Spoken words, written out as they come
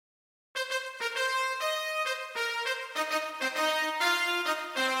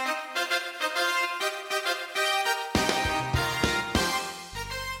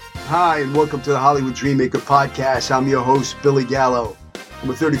Hi, and welcome to the Hollywood Dreammaker podcast. I'm your host, Billy Gallo. I'm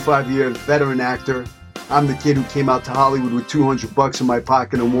a 35-year veteran actor. I'm the kid who came out to Hollywood with $200 in my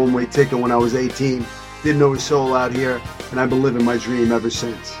pocket and a one-way ticket when I was 18. Didn't know a soul out here, and I've been living my dream ever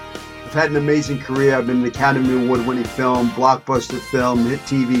since. I've had an amazing career. I've been an Academy Award-winning film, blockbuster film, hit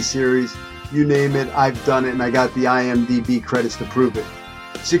TV series. You name it, I've done it, and I got the IMDb credits to prove it.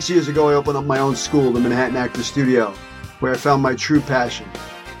 6 years ago, I opened up my own school, the Manhattan Actor Studio, where I found my true passion.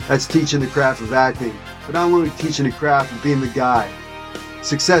 That's teaching the craft of acting, but not only teaching the craft of being the guy.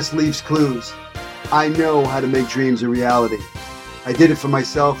 Success leaves clues. I know how to make dreams a reality. I did it for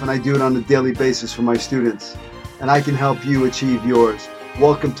myself, and I do it on a daily basis for my students. And I can help you achieve yours.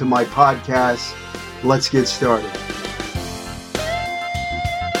 Welcome to my podcast. Let's get started.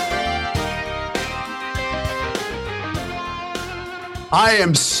 I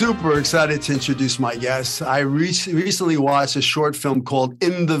am super excited to introduce my guest. I recently watched a short film called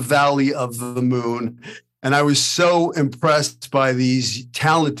In the Valley of the Moon, and I was so impressed by these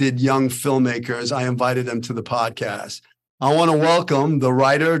talented young filmmakers. I invited them to the podcast. I want to welcome the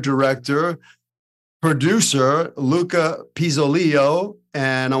writer, director, producer, Luca Pizzoleo,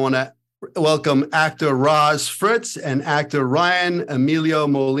 and I want to welcome actor Fritz and actor Emilio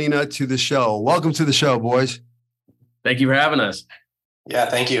Molina to the show. Welcome to the show, boys. Thank you for having us. Yeah,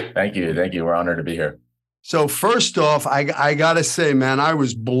 thank you. Thank you. We're honored to be here. So first off, I got to say, man, I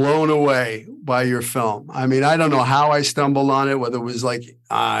was blown away by your film. I mean, I don't know how I stumbled on it, whether it was like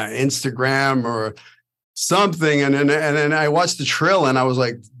Instagram or something. And then I watched the trailer and I was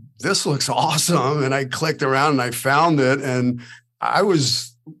like, this looks awesome. And I clicked around and I found it. And I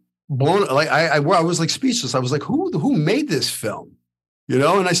was blown, like I was like speechless. I was like, who made this film? You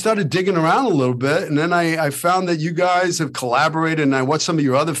know, and I started digging around a little bit, and then I found that you guys have collaborated, and I watched some of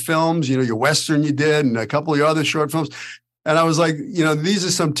your other films, you know, your Western you did, and a couple of your other short films. And I was like, you know, these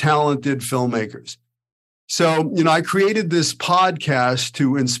are some talented filmmakers. So, you know, I created this podcast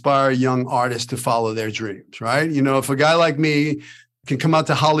to inspire young artists to follow their dreams, right? You know, if a guy like me can come out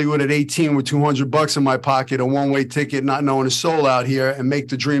to Hollywood at 18 with $200 in my pocket, a one-way ticket, not knowing a soul out here, and make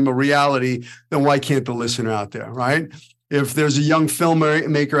the dream a reality, then why can't the listener out there, right? If there's a young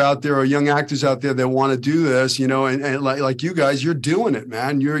filmmaker out there or young actors out there that want to do this, you know, and like you guys, you're doing it,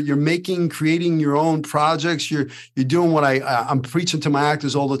 man. You're creating your own projects. You're doing what I'm preaching to my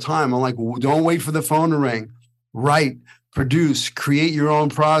actors all the time. I'm like, don't wait for the phone to ring. Write, produce, create your own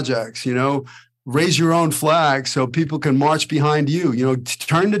projects, you know, raise your own flag so people can march behind you, you know,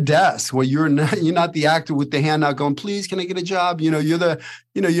 turn the desk where you're not the actor with the hand out going, please, can I get a job? You know, you're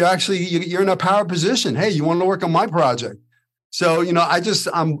in a power position. Hey, you want to work on my project? So, you know,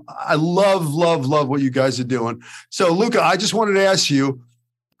 I love what you guys are doing. So Luca, I just wanted to ask you,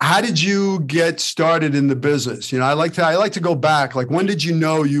 how did you get started in the business? You know, I like to go back. Like, when did you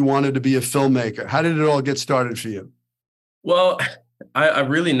know you wanted to be a filmmaker? How did it all get started for you? Well, I've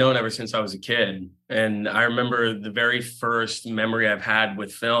really known ever since I was a kid. And I remember the very first memory I've had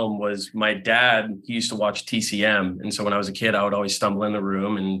with film was my dad. He used to watch TCM. And so when I was a kid, I would always stumble in the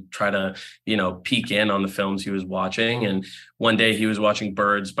room and try to, you know, peek in on the films he was watching. And one day he was watching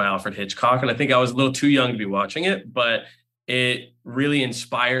Birds by Alfred Hitchcock. And I think I was a little too young to be watching it, but it really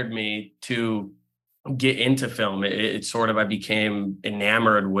inspired me to get into film. I became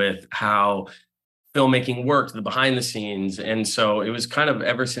enamored with how filmmaking worked, the behind the scenes. And so it was kind of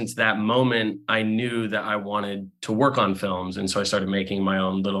ever since that moment, I knew that I wanted to work on films. And so I started making my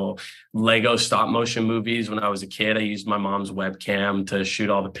own little Lego stop motion movies. When I was a kid, I used my mom's webcam to shoot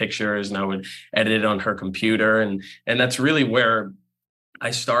all the pictures, and I would edit it on her computer. And that's really where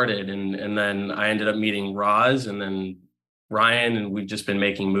I started. And then I ended up meeting Roz and then Ryan, and we've just been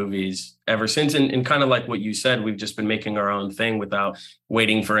making movies ever since. And kind of like what you said, we've just been making our own thing without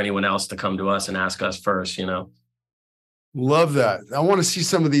waiting for anyone else to come to us and ask us first, you know? Love that. I want to see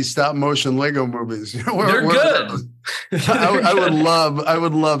some of these stop motion Lego movies. They're good. I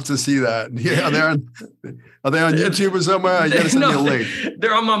would love to see that. Yeah, are they on YouTube or somewhere? You got to send me a link.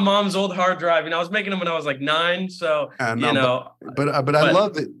 They're on my mom's old hard drive, and I was making them when I was like 9. So, but I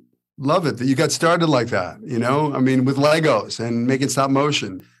love it. Love it that you got started like that, you know, I mean, with Legos and making stop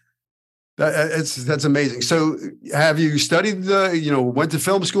motion. That's amazing. So have you studied went to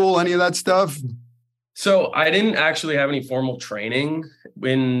film school, any of that stuff? So I didn't actually have any formal training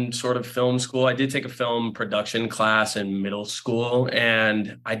in sort of film school. I did take a film production class in middle school,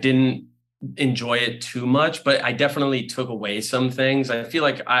 and I didn't enjoy it too much, but I definitely took away some things. I feel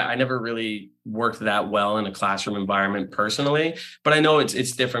like I never really worked that well in a classroom environment personally, but I know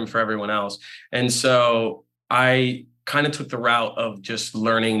it's different for everyone else. And so I kind of took the route of just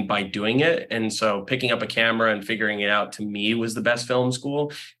learning by doing it. And so picking up a camera and figuring it out, to me, was the best film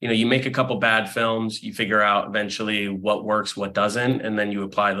school. You make a couple bad films, you figure out eventually what works, what doesn't, and then you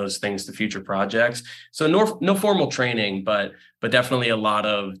apply those things to future projects. So no formal training, but definitely a lot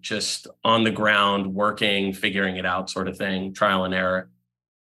of just on the ground working, figuring it out sort of thing, trial and error.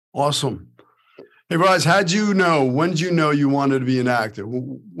 Awesome. Hey, Roz, when did you know you wanted to be an actor?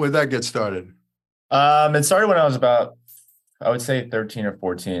 Where'd that get started? It started when I was about, I would say 13 or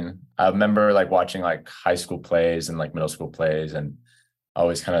 14. I remember like watching like high school plays and like middle school plays, and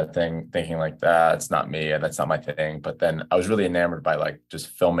always kind of thinking like, that's not me, that's not my thing. But then I was really enamored by like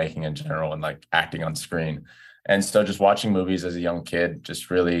just filmmaking in general and like acting on screen. And so just watching movies as a young kid, just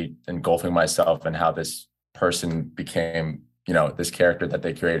really engulfing myself in how this person became, this character that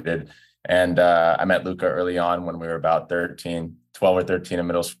they created. And I met Luca early on when we were about 12 or 13 in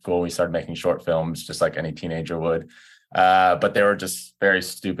middle school. We started making short films just like any teenager would. But they were just very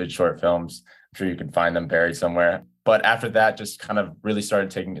stupid short films. I'm sure you can find them buried somewhere. But after that, just kind of really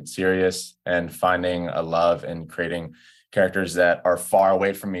started taking it serious and finding a love in creating characters that are far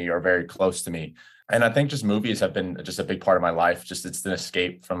away from me or very close to me. And I think just movies have been just a big part of my life. Just it's an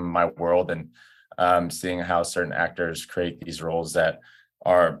escape from my world, and seeing how certain actors create these roles that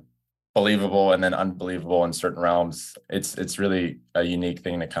are believable and then unbelievable in certain realms. It's really a unique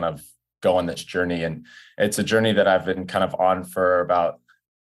thing to kind of go on this journey. And it's a journey that I've been kind of on for about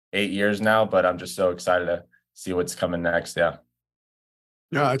 8 years now, but I'm just so excited to see what's coming next. Yeah.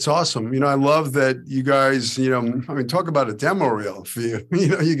 Yeah, it's awesome. I love that you guys, talk about a demo reel for you.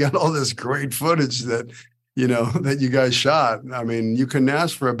 You got all this great footage that you guys shot. I mean, you couldn't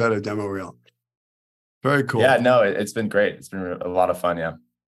ask for a better demo reel. Very cool. Yeah, no, it's been great. It's been a lot of fun. Yeah.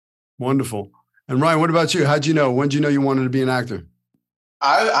 Wonderful. And Ryan, what about you? How'd you know? When did you know you wanted to be an actor?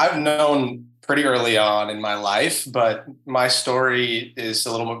 I've known pretty early on in my life, but my story is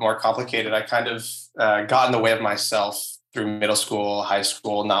a little bit more complicated. I kind of got in the way of myself through middle school, high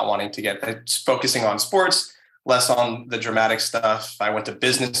school, not wanting to focusing on sports, less on the dramatic stuff. I went to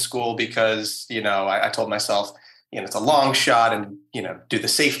business school because, I told myself, it's a long shot and, do the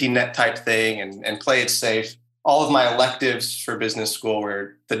safety net type thing and play it safe. All of my electives for business school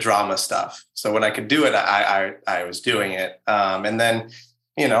were the drama stuff. So when I could do it, I was doing it. And then,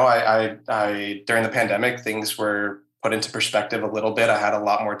 I during the pandemic, things were put into perspective a little bit. I had a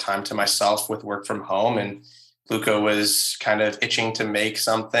lot more time to myself with work from home, and Luca was kind of itching to make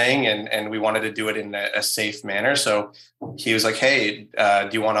something, and we wanted to do it in a safe manner. So he was like, hey, do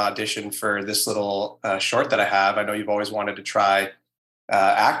you want to audition for this little short that I have? I know you've always wanted to try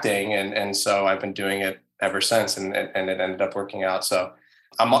acting. And so I've been doing it ever since, and it ended up working out. So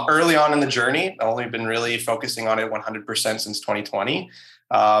I'm early on in the journey. I've only been really focusing on it 100% since 2020,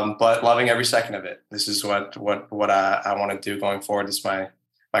 but loving every second of it. This is what I want to do going forward. This is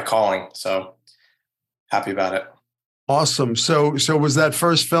my calling. So happy about it. Awesome. So was that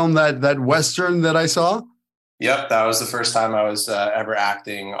first film that Western that I saw? Yep, that was the first time I was ever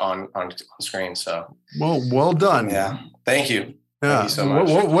acting on screen. So well done. Yeah, thank you. Yeah. Thank you so much.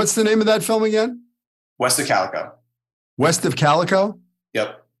 What's the name of that film again? West of Calico. West of Calico?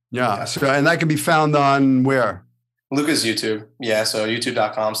 Yep. Yeah. So, and that can be found on where? Luca's YouTube. Yeah. So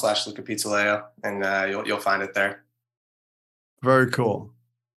youtube.com/Luca Pizzoleo, and you'll find it there. Very cool.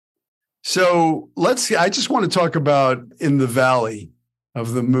 So I just want to talk about In the Valley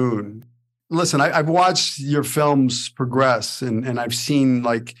of the Moon. Listen, I've watched your films progress, and I've seen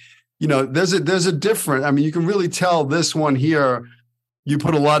there's a different, you can really tell this one here, you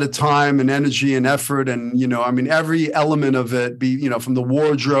put a lot of time and energy and effort, and, every element of it, from the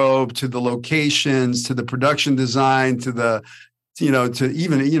wardrobe to the locations, to the production design, to the, to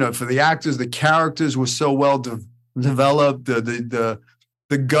even, for the actors, the characters were so well developed,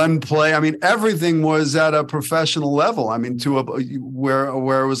 the gunplay. Everything was at a professional level. To where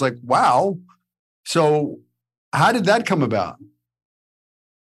it was like, wow. So how did that come about?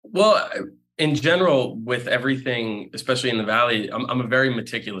 Well, in general, with everything, especially in the Valley, I'm a very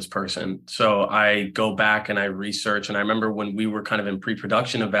meticulous person. So I go back and I research. And I remember when we were kind of in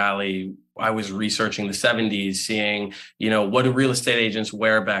pre-production of Valley, I was researching the 70s, seeing, what do real estate agents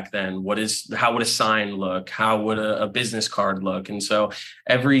wear back then? How would a sign look? How would a business card look? And so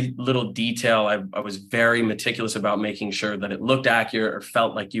every little detail, I was very meticulous about making sure that it looked accurate or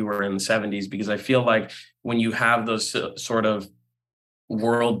felt like you were in the 70s, because I feel like when you have those sort of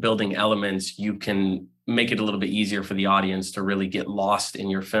world building elements, you can make it a little bit easier for the audience to really get lost in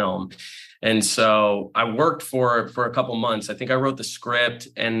your film. And so I worked for a couple months. I think I wrote the script,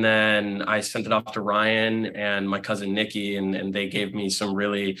 and then I sent it off to Ryan and my cousin Nikki, and they gave me some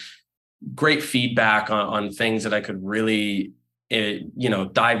really great feedback on things that I could really,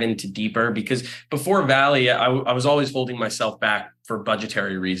 dive into deeper. Because before Valley, I was always holding myself back for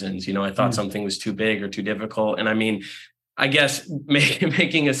budgetary reasons. I thought something was too big or too difficult. And I mean, I guess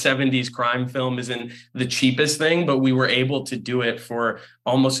making a 70s crime film isn't the cheapest thing, but we were able to do it for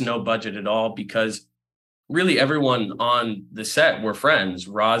almost no budget at all, because really everyone on the set were friends.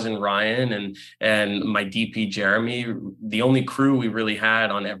 Roz and Ryan and my DP Jeremy. The only crew we really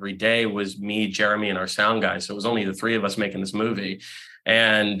had on every day was me, Jeremy, and our sound guy. So it was only the three of us making this movie.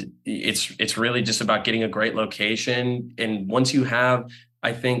 And it's really just about getting a great location. And once you have,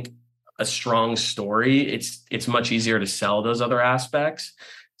 I think, a strong story, it's much easier to sell those other aspects.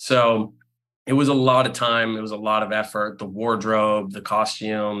 So it was a lot of time. It was a lot of effort. The wardrobe, the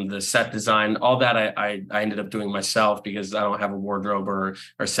costume, the set design, all that I ended up doing myself, because I don't have a wardrobe or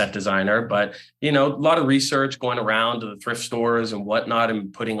set designer. But, a lot of research, going around to the thrift stores and whatnot,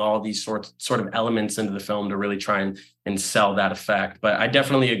 and putting all these sort of elements into the film to really try and sell that effect. But I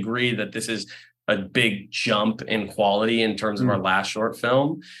definitely agree that this is a big jump in quality in terms of our last short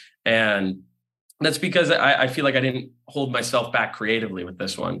film. And that's because I feel like I didn't hold myself back creatively with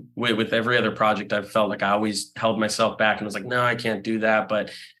this one. With every other project, I felt like I always held myself back and was like, no, I can't do that.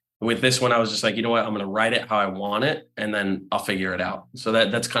 But with this one, I was just like, you know what, I'm going to write it how I want it, and then I'll figure it out. So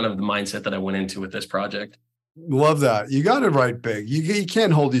that's kind of the mindset that I went into with this project. Love that. You got to write big. You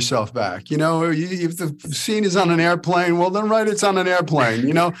can't hold yourself back. If the scene is on an airplane, well, then write it's on an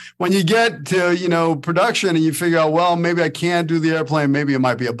airplane. When you get to, production and you figure out, well, maybe I can't do the airplane. Maybe it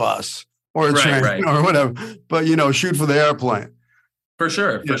might be a bus or a train or whatever. But, shoot for the airplane. For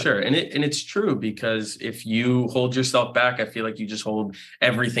sure. And it's true, because if you hold yourself back, I feel like you just hold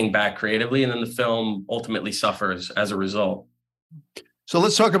everything back creatively, and then the film ultimately suffers as a result. So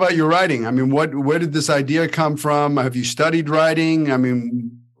let's talk about your writing. I mean, where did this idea come from? Have you studied writing? I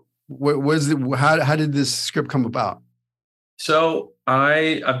mean, how did this script come about? So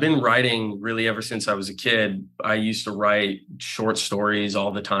I've been writing really ever since I was a kid. I used to write short stories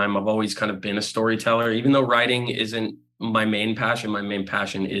all the time. I've always kind of been a storyteller, even though writing isn't my main passion. My main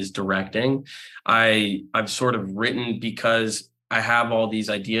passion is directing. I've sort of written because I have all these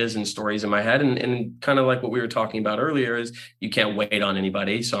ideas and stories in my head, and kind of like what we were talking about earlier is you can't wait on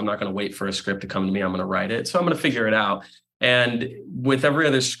anybody. So I'm not going to wait for a script to come to me. I'm going to write it. So I'm going to figure it out. And with every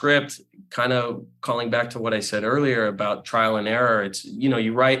other script, kind of calling back to what I said earlier about trial and error, it's,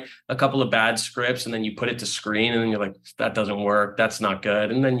 you write a couple of bad scripts and then you put it to screen and then you're like, that doesn't work. That's not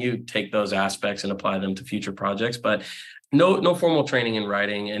good. And then you take those aspects and apply them to future projects. But no formal training in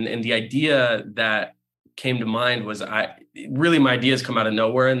writing. And the idea that came to mind was my ideas come out of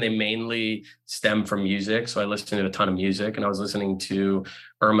nowhere, and they mainly stem from music. So I listened to a ton of music, and I was listening to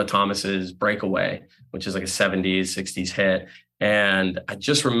Irma Thomas's Breakaway, which is like a 70s, 60s hit. And I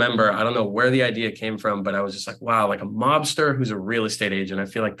just remember, I don't know where the idea came from, but I was just like, wow, like a mobster who's a real estate agent. I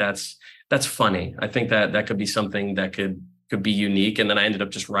feel like that's funny. I think that could be something that could be unique. And then I ended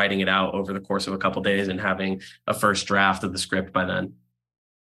up just writing it out over the course of a couple of days and having a first draft of the script by then.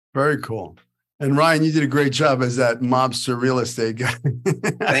 Very cool. And Ryan, you did a great job as that mobster real estate guy.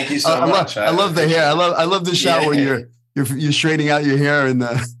 Thank you so much. I love the hair. I love the shot where you're straightening out your hair in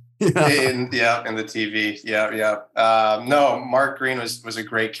the in the TV. No, Mark Green was a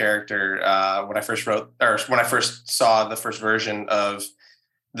great character. When I first saw the first version of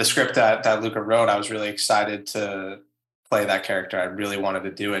the script that Luca wrote, I was really excited to play that character. I really wanted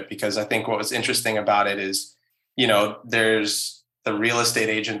to do it because I think what was interesting about it is, there's the real estate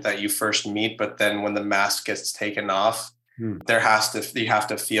agent that you first meet, but then when the mask gets taken off, you have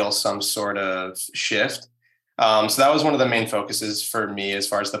to feel some sort of shift. So that was one of the main focuses for me as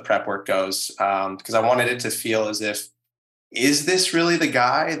far as the prep work goes, because I wanted it to feel as if, is this really the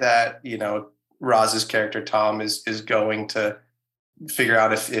guy that, Roz's character, Tom, is going to figure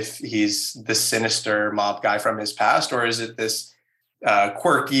out if he's the sinister mob guy from his past, or is it this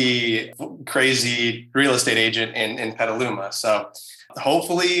quirky, crazy real estate agent in Petaluma? So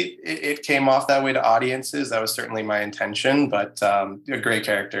hopefully it came off that way to audiences. That was certainly my intention, but a great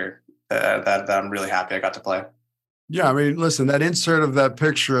character that I'm really happy I got to play. Yeah, I mean, listen, that insert of that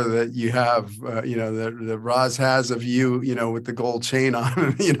picture that you have, that Roz has of you, with the gold chain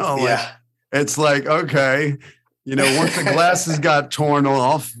on, it's like, okay, once the glasses got torn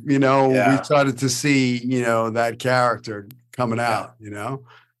off, we started to see, that character coming out,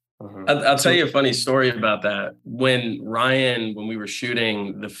 I'll tell you a funny story about that. When we were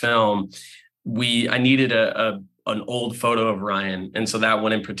shooting the film, I needed a an old photo of Ryan. And so that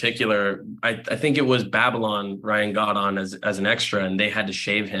one in particular, I think it was Babylon Ryan got on as an extra, and they had to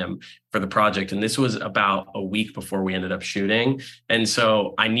shave him for the project. And this was about a week before we ended up shooting. And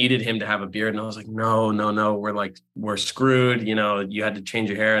so I needed him to have a beard. And I was like, no, we're screwed. You know, you had to change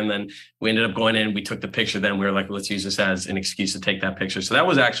your hair. And then we ended up going in, we took the picture. Then we were like, let's use this as an excuse to take that picture. So that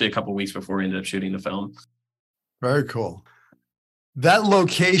was actually a couple of weeks before we ended up shooting the film. Very cool. That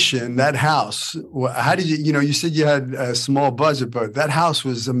location, that house, how did you said you had a small budget, but that house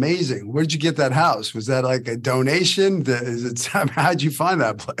was amazing. Where did you get that house? Was that like a donation? How'd you find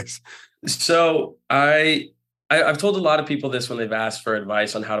that place? So I've told a lot of people this when they've asked for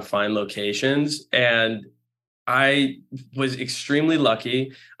advice on how to find locations. And I was extremely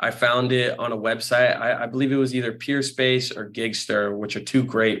lucky. I found it on a website. I believe it was either Peerspace or Gigster, which are two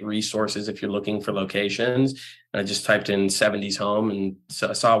great resources if you're looking for locations. And I just typed in 70s home and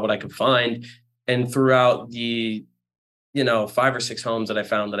saw what I could find. And throughout the, 5 or 6 homes that I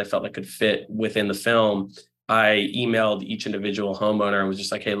found that I felt like could fit within the film, I emailed each individual homeowner and was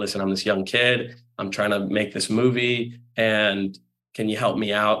just like, hey, listen, I'm this young kid. I'm trying to make this movie. And can you help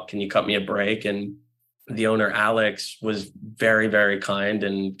me out? Can you cut me a break? And the owner, Alex, was very, very kind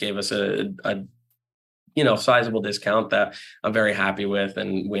and gave us a sizable discount that I'm very happy with.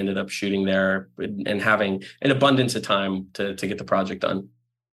 And we ended up shooting there and having an abundance of time to get the project done.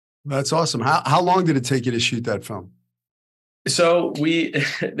 That's awesome. How long did it take you to shoot that film? So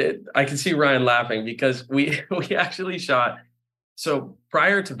I can see Ryan laughing because we actually shot. So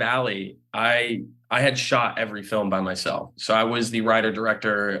prior to Valley, I had shot every film by myself. So I was the writer,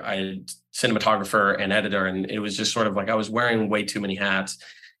 director, cinematographer, and editor. And it was just sort of like I was wearing way too many hats.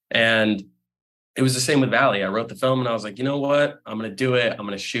 And it was the same with Valley. I wrote the film and I was like, you know what? I'm going to do it. I'm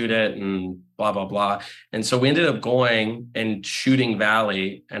going to shoot it and blah, blah, blah. And so we ended up going and shooting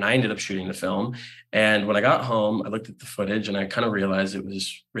Valley, and I ended up shooting the film. And when I got home, I looked at the footage and I kind of realized it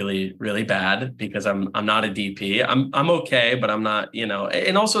was really, really bad because I'm not a DP. I'm okay, but I'm not,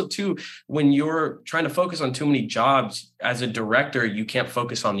 and also too, when you're trying to focus on too many jobs as a director, you can't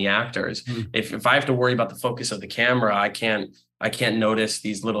focus on the actors. Mm. If I have to worry about the focus of the camera, I can't notice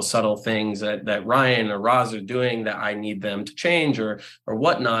these little subtle things that Ryan or Roz are doing that I need them to change or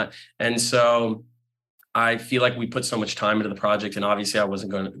whatnot. And so I feel like we put so much time into the project, and obviously I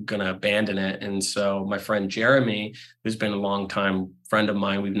wasn't going to abandon it. And so my friend Jeremy, who's been a longtime friend of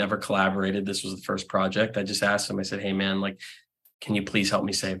mine, we've never collaborated. This was the first project. I just asked him, I said, hey man, can you please help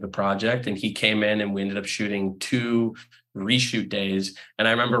me save the project? And he came in and we ended up shooting 2 reshoot days. And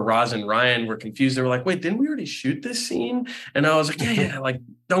I remember Roz and Ryan were confused. They were like, wait, didn't we already shoot this scene? And I was like, yeah,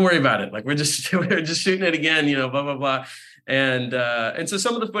 don't worry about it. We're just shooting it again, blah, blah, blah. And so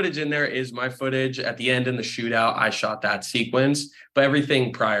some of the footage in there is my footage. At the end in the shootout, I shot that sequence, but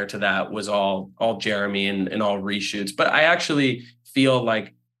everything prior to that was all Jeremy and all reshoots. But I actually feel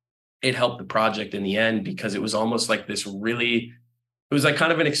like it helped the project in the end because it was almost like this really, it was like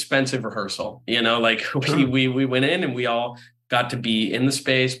kind of an expensive rehearsal, we went in and we all got to be in the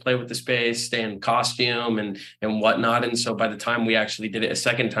space, play with the space, stay in costume and whatnot. And so by the time we actually did it a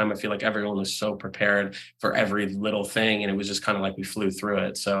second time, I feel like everyone was so prepared for every little thing. And it was just kind of like we flew through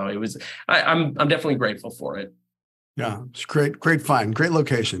it. So it was, I'm definitely grateful for it. Yeah, it's great find, great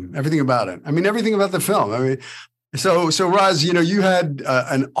location, everything about it. I mean, everything about the film. So Roz, you had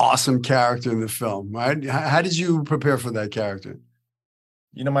an awesome character in the film, right? How did you prepare for that character?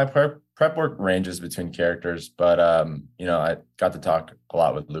 My prep work ranges between characters, but I got to talk a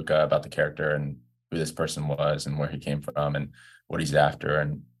lot with Luca about the character and who this person was and where he came from and what he's after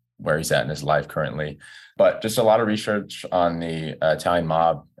and where he's at in his life currently. But just a lot of research on the Italian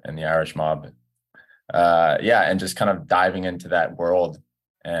mob and the Irish mob. And just kind of diving into that world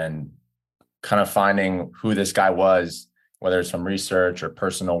and kind of finding who this guy was, whether it's from research or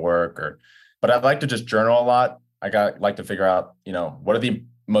personal work but I'd like to just journal a lot. Like to figure out, what are the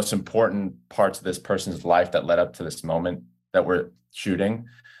most important parts of this person's life that led up to this moment that we're shooting,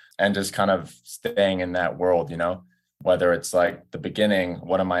 and just kind of staying in that world, whether it's like the beginning,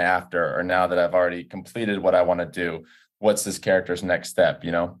 what am I after? Or now that I've already completed what I want to do, what's this character's next step,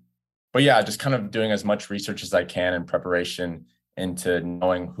 But yeah, just kind of doing as much research as I can in preparation into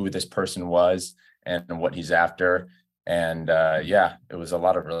knowing who this person was and what he's after. And it was a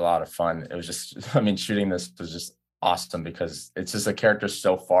lot of fun. It was just, shooting this was just awesome because it's just a character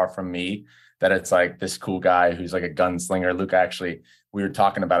so far from me that it's like this cool guy who's like a gunslinger. Luca, actually, we were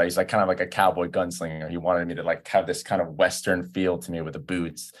talking about it. He's like kind of like a cowboy gunslinger. He wanted me to have this kind of Western feel to me with the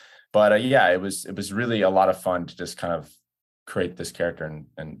boots. But it was really a lot of fun to just kind of create this character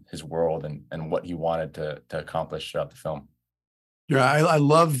and his world and what he wanted to accomplish throughout the film. Yeah, I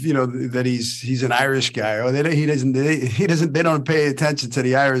love, that he's an Irish guy. Or they don't pay attention to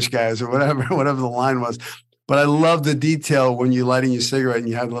the Irish guys or whatever the line was. But I love the detail when you're lighting your cigarette and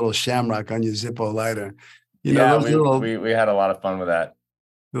you have a little shamrock on your Zippo lighter. We had a lot of fun with that.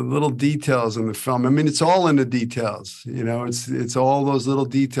 The little details in the film. I mean, it's all in the details. It's all those little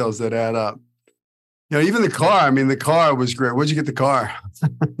details that add up. Even the car. I mean, the car was great. Where'd you get the car?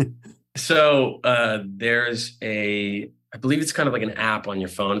 So there's I believe it's kind of like an app on your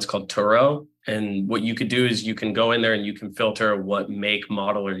phone. It's called Turo. And what you could do is you can go in there and you can filter what make,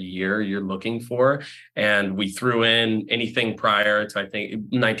 model, or year you're looking for. And we threw in anything prior to, I think,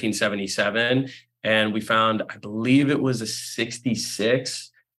 1977. And we found, I believe it was a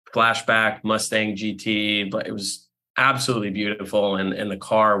 66 flashback Mustang GT, but it was absolutely beautiful. And the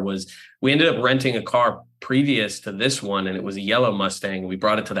car we ended up renting a car previous to this one, and it was a yellow Mustang. We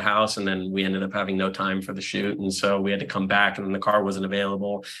brought it to the house, and then we ended up having no time for the shoot. And so we had to come back, and then the car wasn't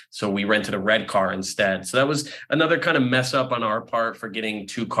available. So we rented a red car instead. So that was another kind of mess up on our part for getting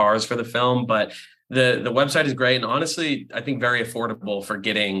two cars for the film. But the website is great. And honestly, I think very affordable for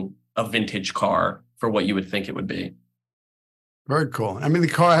getting a vintage car for what you would think it would be. Very cool. I mean, the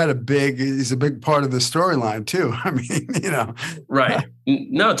car is a big part of the storyline too. I mean, Right.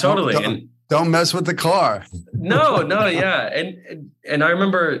 No, totally. Don't mess with the car. No, yeah. And I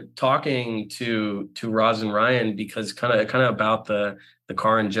remember talking to Roz and Ryan because kind of about the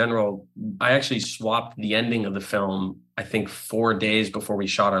car in general. I actually swapped the ending of the film, I think 4 days before we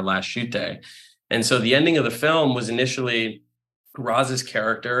shot our last shoot day. And so the ending of the film was initially Roz's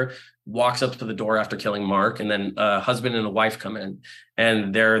character walks up to the door after killing Mark, and then a husband and a wife come in,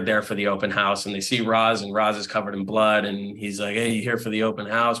 and they're there for the open house, and they see Roz, and Roz is covered in blood, and he's like, "Hey, you here for the open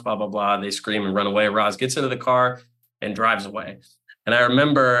house?" Blah, blah, blah. They scream and run away. Roz gets into the car and drives away. And I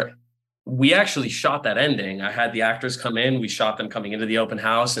remember we actually shot that ending. I had the actors come in, we shot them coming into the open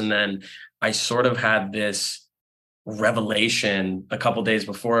house, and then I sort of had this revelation a couple days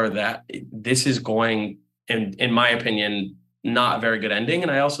before that this is going, in my opinion, not a very good ending.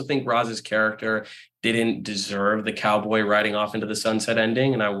 And I also think Roz's character didn't deserve the cowboy riding off into the sunset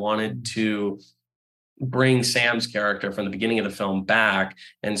ending. And I wanted to bring Sam's character from the beginning of the film back.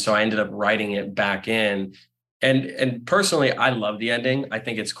 And so I ended up writing it back in. And personally, I love the ending. I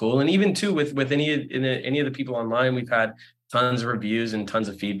think it's cool. And even too, with any of the people online, we've had tons of reviews and tons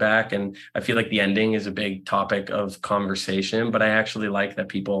of feedback. And I feel like the ending is a big topic of conversation, but I actually like that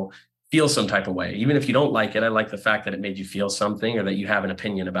people feel some type of way. Even if you don't like it, I like the fact that it made you feel something or that you have an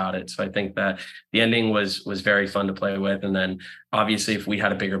opinion about it. So I think that the ending was very fun to play with. And then obviously, if we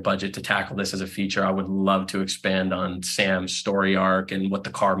had a bigger budget to tackle this as a feature, I would love to expand on Sam's story arc and what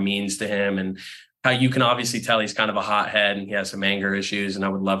the car means to him, and how you can obviously tell he's kind of a hothead and he has some anger issues. And I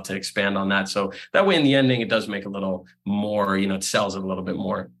would love to expand on that. So that way in the ending, it does make a little more, it sells it a little bit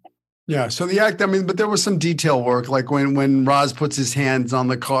more. Yeah. So the act, but there was some detail work. Like when Roz puts his hands on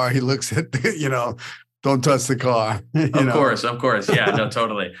the car, he looks at, don't touch the car. Of course. Yeah, no,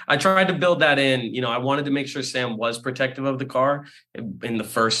 totally. I tried to build that in, I wanted to make sure Sam was protective of the car in the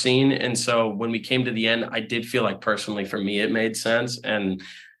first scene. And so when we came to the end, I did feel like personally for me, it made sense. And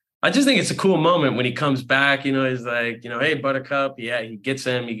I just think it's a cool moment when he comes back, he's like, "Hey, Buttercup." Yeah, he gets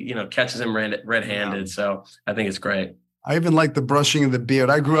him, he, catches him red-handed. Yeah. So I think it's great. I even like the brushing of the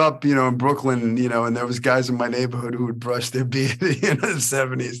beard. I grew up, in Brooklyn, and there was guys in my neighborhood who would brush their beard in the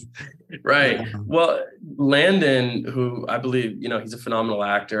 70s. Right. Yeah. Well, Landon, who I believe, he's a phenomenal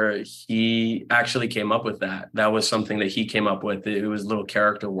actor. He actually came up with that. That was something that he came up with. It was little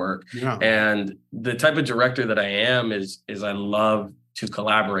character work. Yeah. And the type of director that I am is I love to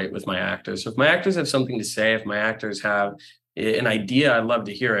collaborate with my actors. So if my actors have something to say, if my actors have an idea, I'd love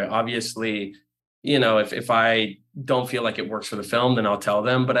to hear it. Obviously, if I don't feel like it works for the film, then I'll tell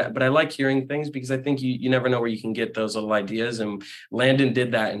them. But I like hearing things because I think you never know where you can get those little ideas. And Landon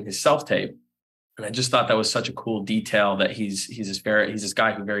did that in his self-tape. And I just thought that was such a cool detail that he's this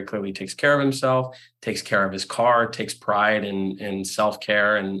guy who very clearly takes care of himself, takes care of his car, takes pride in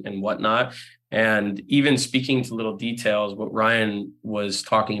self-care and whatnot. And even speaking to little details, what Ryan was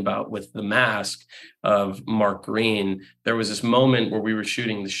talking about with the mask of Mark Green, there was this moment where we were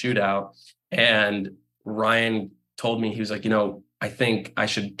shooting the shootout and Ryan told me, he was like, I think I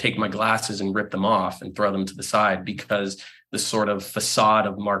should take my glasses and rip them off and throw them to the side because the sort of facade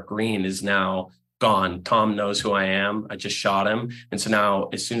of Mark Green is now gone. Tom knows who I am. I just shot him. And so now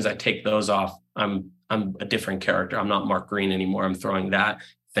as soon as I take those off, I'm a different character. I'm not Mark Green anymore. I'm throwing that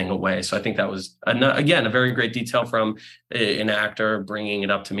thing away. So I think that was, again, a very great detail from an actor bringing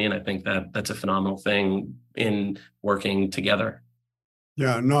it up to me. And I think that that's a phenomenal thing in working together.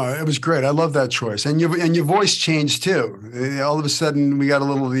 Yeah, no, it was great. I love that choice, and your voice changed too. All of a sudden, we got a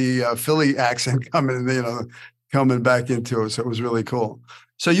little of the Philly accent coming, coming back into it. So it was really cool.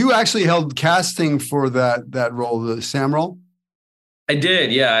 So you actually held casting for that role, the Sam role. I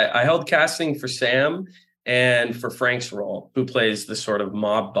did, yeah. I held casting for Sam and for Frank's role, who plays the sort of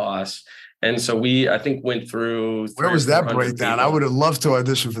mob boss. And so I think, went through. Where was that breakdown? I would have loved to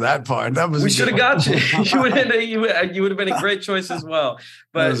audition for that part. We should have got you. You would have been a great choice as well.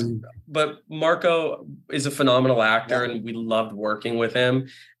 But Marco is a phenomenal actor, and we loved working with him.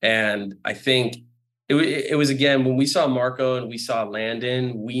 And I think it was, again, when we saw Marco and we saw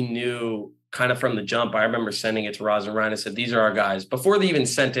Landon, we knew kind of from the jump. I remember sending it to Roz and Ryan. I said, these are our guys. Before they even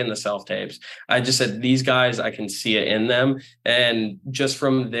sent in the self-tapes, I just said, these guys, I can see it in them. And just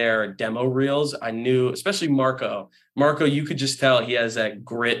from their demo reels, I knew, especially Marco, you could just tell he has that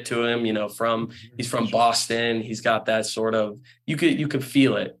grit to him, he's from Boston. He's got that sort of, you could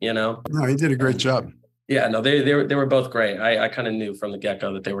feel it, No, he did a great job. Yeah, no, they were both great. I kind of knew from the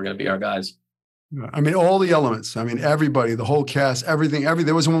get-go that they were going to be our guys. I mean, all the elements. I mean, everybody, the whole cast, everything.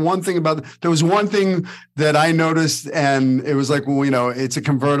 There was one thing that I noticed, and it was like, well, it's a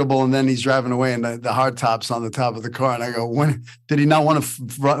convertible, and then he's driving away, and the hard top's on the top of the car, and I go, when did he not want to?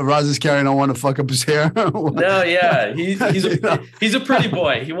 Roz's character don't want to fuck up his hair? No, yeah, he's a pretty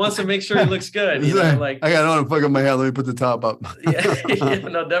boy. He wants to make sure he looks good. I don't want to fuck up my hair. Let me put the top up. Yeah,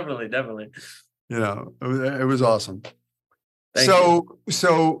 no, definitely. It was awesome.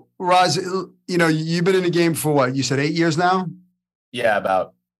 So Roz, you've been in the game for what? You said 8 years now? Yeah,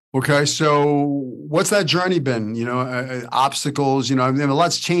 about. Okay. So what's that journey been? Obstacles, I mean, a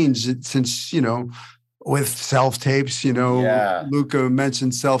lot's changed since, with self-tapes, Yeah. Luca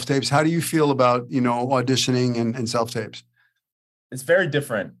mentioned self-tapes. How do you feel about, auditioning and self-tapes? It's very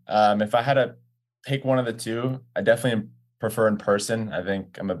different. If I had to pick one of the two, I definitely prefer in person. I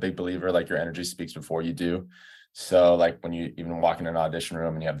think I'm a big believer, like, your energy speaks before you do. So, like, when you even walk in an audition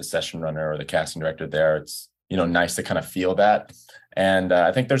room and you have the session runner or the casting director there, it's, nice to kind of feel that. And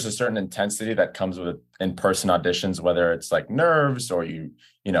I think there's a certain intensity that comes with in-person auditions, whether it's like nerves or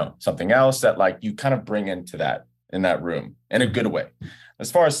something else that, like, you kind of bring into that in that room in a good way.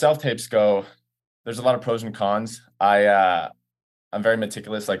 As far as self-tapes go, there's a lot of pros and cons. I'm very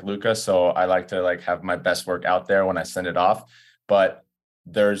meticulous, like Luca, so I like to, like, have my best work out there when I send it off. But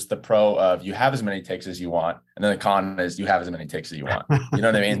there's the pro of you have as many takes as you want, and then the con is you have as many takes as you want. You know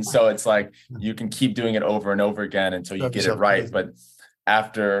what I mean? So it's like you can keep doing it over and over again until you get it right. But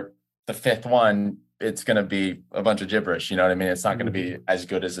after the fifth one, it's going to be a bunch of gibberish. You know what I mean? It's not going to be as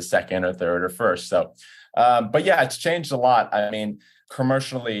good as the second or third or first. So, but yeah, it's changed a lot. I mean,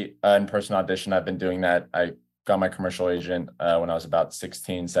 commercially, in-person audition, I've been doing that. I got my commercial agent when I was about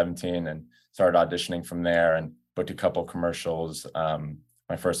 16, 17, and started auditioning from there and booked a couple commercials.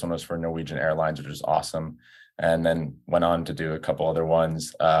 My first one was for Norwegian Airlines, which was awesome. And then went on to do a couple other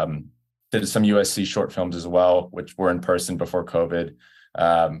ones. Did some USC short films as well, which were in person before COVID.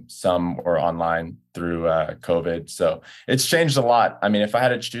 Some were online through COVID. So it's changed a lot. I mean, if I had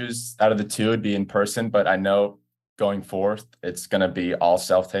to choose out of the two, it'd be in person, but I know going forth, it's going to be all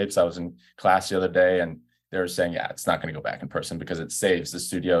self-tapes. I was in class the other day and they were saying, yeah, it's not going to go back in person because it saves the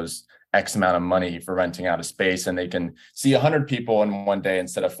studios X amount of money for renting out a space, and they can see 100 people in one day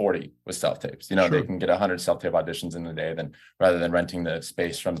instead of 40 with self-tapes. Sure. They can get 100 self-tape auditions in a day rather than renting the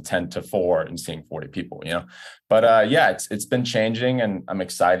space from 10 to 4 and seeing 40 people, But yeah, it's been changing, and I'm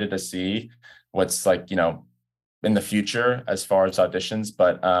excited to see what's like, in the future as far as auditions.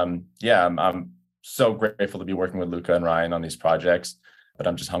 But yeah, I'm so grateful to be working with Luca and Ryan on these projects, but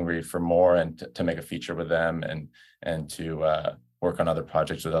I'm just hungry for more and to make a feature with them and to work on other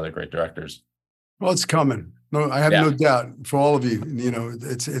projects with other great directors. Well, it's coming. No, I have no doubt for all of you.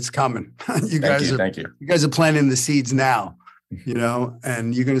 It's coming. You guys are planting the seeds now.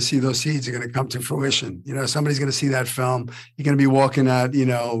 And you're going to see those seeds are going to come to fruition. Somebody's going to see that film. You're going to be walking at,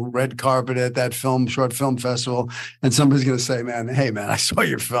 red carpet at that short film festival, and somebody's going to say, hey, man, I saw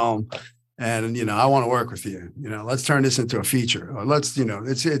your film. And, I want to work with you. Let's turn this into a feature. Or it's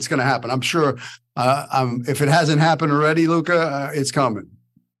going to happen. I'm sure if it hasn't happened already, Luca, it's coming.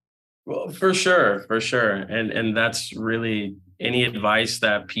 Well, for sure. And that's really any advice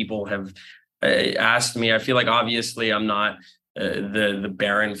that people have asked me. I feel like obviously I'm not the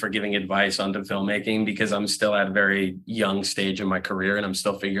Baron for giving advice onto filmmaking because I'm still at a very young stage in my career and I'm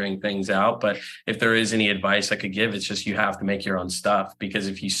still figuring things out. But if there is any advice I could give, it's just you have to make your own stuff, because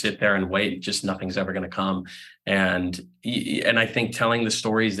if you sit there and wait, just nothing's ever going to come. And I think telling the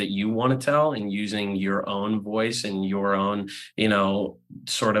stories that you want to tell and using your own voice and your own,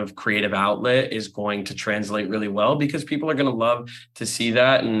 sort of creative outlet is going to translate really well, because people are going to love to see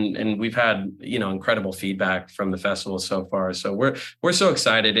that. And we've had, incredible feedback from the festival so far. So we're so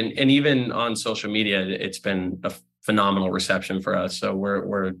excited. And even on social media, it's been a phenomenal reception for us. So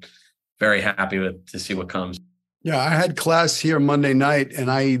we're very happy to see what comes. Yeah, I had class here Monday night, and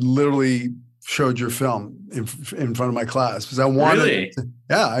I literally showed your film in front of my class because I wanted. Really?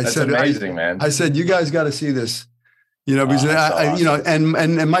 Yeah, I That's said, amazing, man. I said, you guys got to see this, because awesome.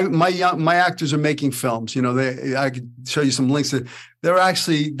 and my actors are making films. I could show you some links that they're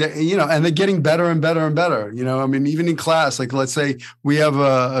actually, and they're getting better and better and better. I mean, even in class, like let's say we have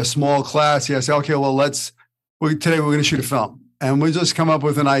a small class here. I say, okay, well, today we're going to shoot a film. And we'll just come up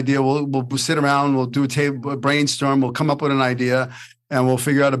with an idea. We'll sit around, we'll do a brainstorm, we'll come up with an idea, and we'll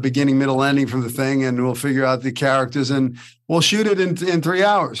figure out a beginning, middle, ending from the thing, and we'll figure out the characters, and we'll shoot it in 3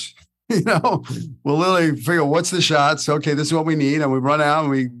 hours. We'll literally figure what's the shots. Okay, this is what we need, and we run out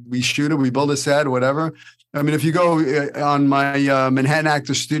and we shoot it, we build a set or whatever. I mean, if you go on my Manhattan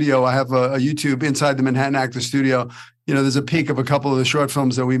Actor Studio, I have a YouTube inside the Manhattan Actor Studio. There's a peek of a couple of the short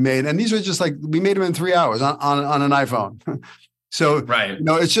films that we made, and these are just like we made them in 3 hours on an iPhone. So, right.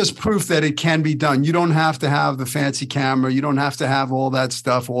 It's just proof that it can be done. You don't have to have the fancy camera. You don't have to have all that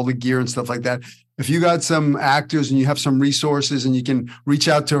stuff, all the gear and stuff like that. If you got some actors and you have some resources and you can reach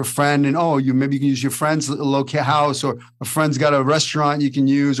out to a friend and, maybe you can use your friend's local house, or a friend's got a restaurant you can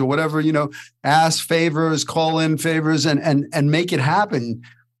use or whatever, ask favors, call in favors and make it happen.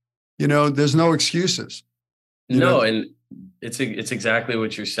 There's no excuses. No, and it's exactly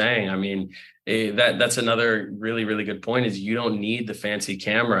what you're saying. I mean, that's another really, really good point is you don't need the fancy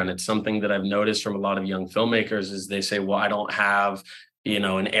camera. And it's something that I've noticed from a lot of young filmmakers is they say, well, I don't have,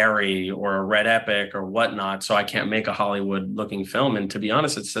 an Airy or a Red Epic or whatnot, so I can't make a Hollywood looking film. And to be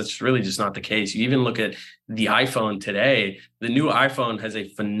honest, that's really just not the case. You even look at the iPhone today, the new iPhone has a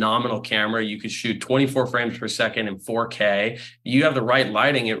phenomenal camera. You could shoot 24 frames per second in 4K. You have the right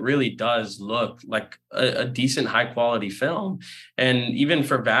lighting. It really does look like a decent high quality film. And even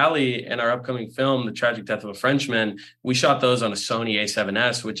for Valley and our upcoming film, The Tragic Death of a Frenchman, we shot those on a Sony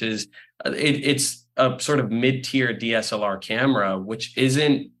A7S, which is, it's a sort of mid-tier DSLR camera, which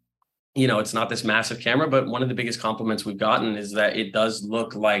isn't, it's not this massive camera, but one of the biggest compliments we've gotten is that it does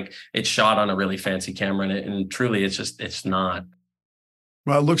look like it's shot on a really fancy camera. And truly, it's not.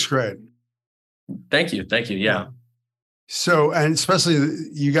 Well, it looks great. Thank you. Yeah. So, and especially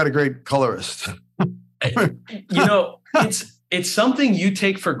you got a great colorist. It's something you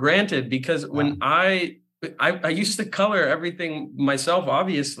take for granted because when I used to color everything myself,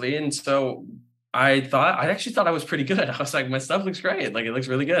 obviously. And so I actually thought I was pretty good. I was like, my stuff looks great. Like, it looks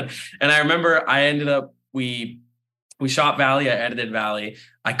really good. And I remember we shot Valley. I edited Valley.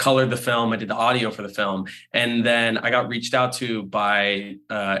 I colored the film. I did the audio for the film. And then I got reached out to by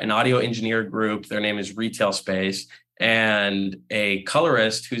an audio engineer group. Their name is Retail Space, and a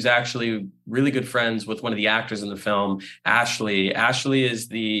colorist who's actually really good friends with one of the actors in the film, Ashley. Ashley is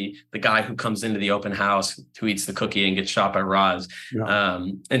the guy who comes into the open house, who eats the cookie and gets shot by Roz. Yeah.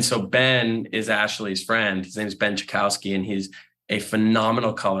 And so Ben is Ashley's friend. His name is Ben Chakowski, and he's a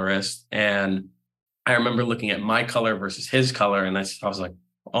phenomenal colorist. And I remember looking at my color versus his color, and I was like,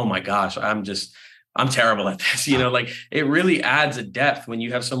 oh my gosh, I'm terrible at this. Like, it really adds a depth when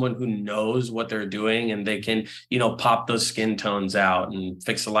you have someone who knows what they're doing and they can, pop those skin tones out and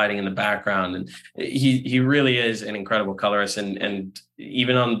fix the lighting in the background. And he really is an incredible colorist. And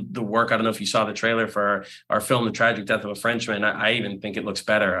even on the work, I don't know if you saw the trailer for our film, The Tragic Death of a Frenchman. I even think it looks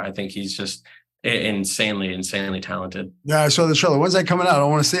better. I think he's just insanely talented. Yeah, I saw the trailer. When's that coming out? I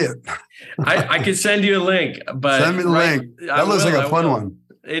want to see it. I could send you a link, but send me the link. That looks like a fun one.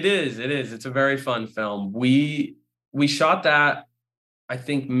 It is. It's a very fun film. We shot that, I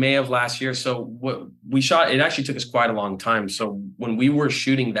think, May of last year. So what we shot, it actually took us quite a long time. So when we were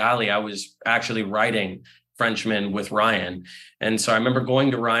shooting Valley, I was actually writing Frenchman with Ryan. And so I remember going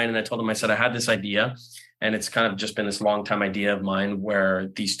to Ryan and I told him, I said, I had this idea. And it's kind of just been this long time idea of mine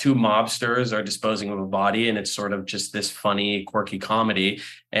where these two mobsters are disposing of a body. And it's sort of just this funny, quirky comedy.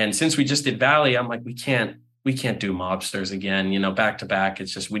 And since we just did Valley, I'm like, we can't do mobsters again, back to back.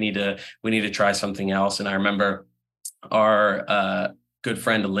 It's just, we need to try something else. And I remember our good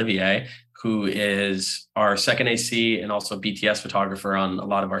friend, Olivier, who is our second AC and also BTS photographer on a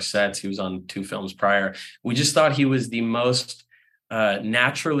lot of our sets. He was on 2 films prior. We just thought he was the most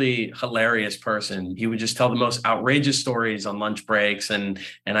naturally hilarious person. He would just tell the most outrageous stories on lunch breaks, and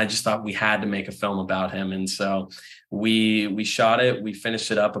I just thought we had to make a film about him. And so we shot it. We finished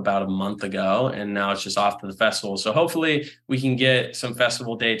it up about a month ago, and now it's just off to the festival. So hopefully we can get some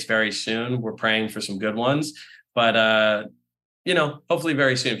festival dates very soon. We're praying for some good ones, but hopefully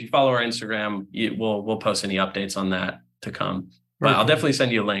very soon. If you follow our Instagram, we'll post any updates on that to come. But I'll definitely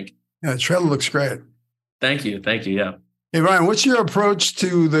send you a link. Yeah, the trailer looks great. Thank you. Yeah. Hey, Ryan, what's your approach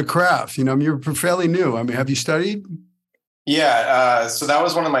to the craft? You're fairly new. Have you studied? Yeah. So that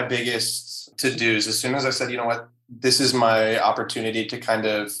was one of my biggest to-dos. As soon as I said, you know what, this is my opportunity to kind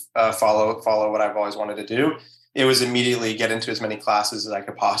of follow what I've always wanted to do, it was immediately get into as many classes as I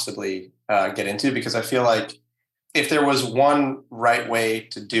could possibly get into, because I feel like if there was one right way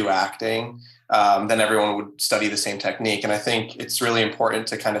to do acting, then everyone would study the same technique. And I think it's really important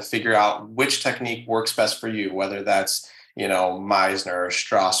to kind of figure out which technique works best for you, whether that's, Meisner or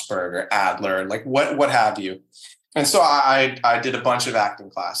Strasberg or Adler, like what have you. And so I did a bunch of acting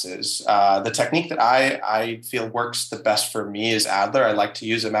classes. The technique that I feel works the best for me is Adler. I like to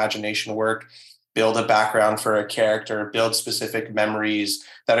use imagination work, build a background for a character, build specific memories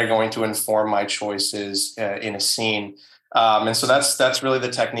that are going to inform my choices in a scene. And so that's really the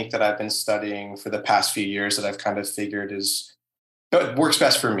technique that I've been studying for the past few years, that I've kind of figured works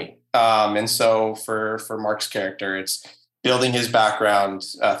best for me. And so for Mark's character, it's building his background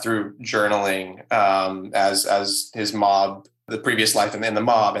through journaling as his mob, the previous life in the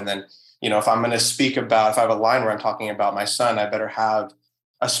mob. And then, if I'm going to if I have a line where I'm talking about my son, I better have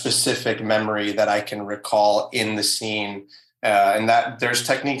a specific memory that I can recall in the scene. And that there's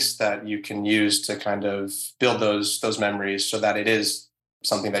techniques that you can use to kind of build those memories so that it is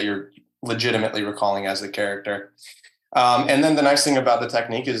something that you're legitimately recalling as the character. And then the nice thing about the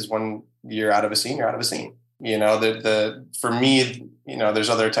technique is when you're out of a scene, you're out of a scene. For me, there's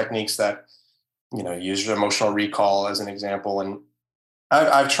other techniques that, use emotional recall as an example. And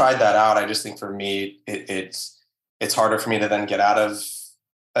I've tried that out. I just think for me, it's harder for me to then get out of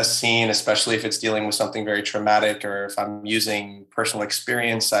a scene, especially if it's dealing with something very traumatic, or if I'm using personal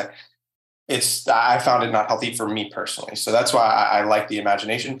experience. I found it not healthy for me personally. So that's why I like the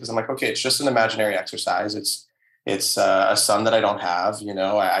imagination, because I'm like, okay, it's just an imaginary exercise. It's a son that I don't have,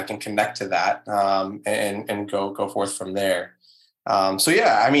 I can connect to that and go forth from there. So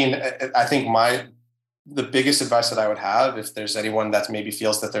yeah, I think the biggest advice that I would have, if there's anyone that maybe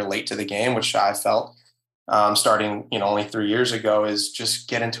feels that they're late to the game, which I felt starting, only 3 years ago, is just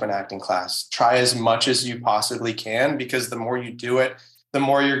get into an acting class. Try as much as you possibly can, because the more you do it, the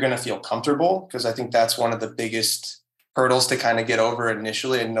more you're going to feel comfortable. Because I think that's one of the biggest hurdles to kind of get over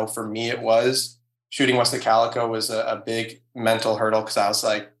initially. And for me, it was shooting West of Calico was a big mental hurdle, because I was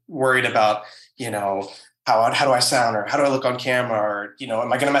like worried about, how do I sound, or how do I look on camera, or,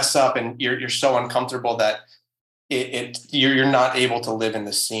 am I going to mess up? And you're so uncomfortable that you're not able to live in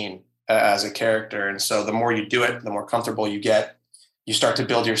the scene as a character. And so the more you do it, the more comfortable you get. You start to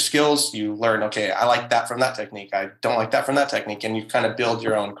build your skills. You learn, okay, I like that from that technique, I don't like that from that technique. And you kind of build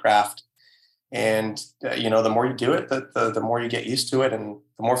your own craft. And, the more you do it, the more you get used to it, and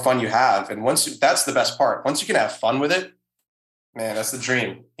the more fun you have. And that's the best part. Once you can have fun with it, man, that's the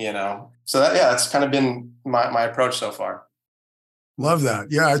dream, So that's kind of been my approach so far. Love that.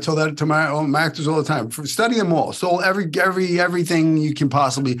 Yeah, I told that to my actors all the time. Study them all. So everything you can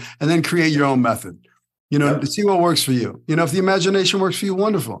possibly, and then create your own method. To see what works for you. If the imagination works for you,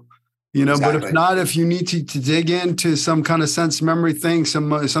 wonderful. Exactly. But if not, if you need to dig into some kind of sense memory thing,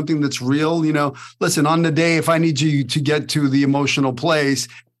 something that's real, listen, on the day, if I need you to get to the emotional place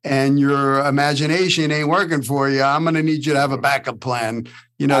and your imagination ain't working for you, I'm going to need you to have a backup plan,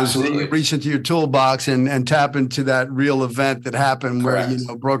 so you reach into your toolbox and tap into that real event that happened. Correct.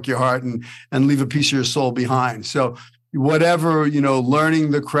 Where, broke your heart and leave a piece of your soul behind. So whatever,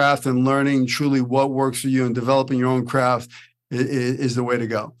 learning the craft and learning truly what works for you and developing your own craft is the way to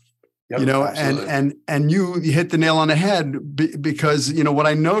go. Yep, and you hit the nail on the head, because, what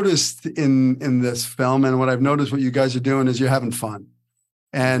I noticed in this film, and what I've noticed what you guys are doing, is you're having fun.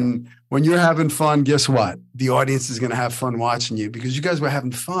 And when you're having fun, guess what? The audience is going to have fun watching you, because you guys were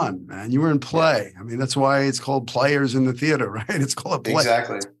having fun, man. You were in play. That's why it's called players in the theater, right? It's called a play.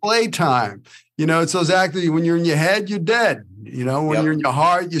 Exactly. It's playtime. It's those actors, when you're in your head, you're dead. When you're in your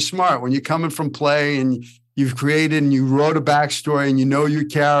heart, you're smart. When you're coming from play and you've created and you wrote a backstory, and your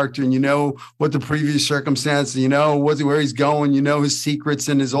character, and what the previous circumstances, where he's going, his secrets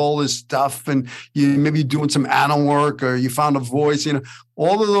and all his stuff, and you maybe doing some animal work, or you found a voice,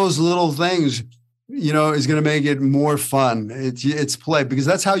 all of those little things is going to make it more fun. It's play, because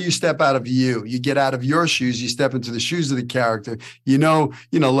that's how you step out of you. You get out of your shoes, you step into the shoes of the character.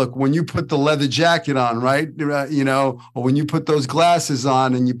 Look, when you put the leather jacket on, right? Or when you put those glasses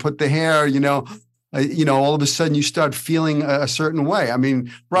on and you put the hair, all of a sudden you start feeling a certain way. I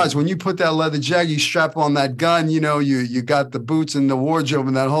mean, Roz, when you put that leather jacket, you strap on that gun, you got the boots and the wardrobe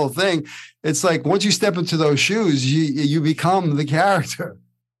and that whole thing. It's like once you step into those shoes, you become the character.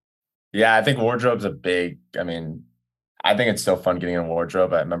 Yeah, I think wardrobe's I think it's so fun getting in a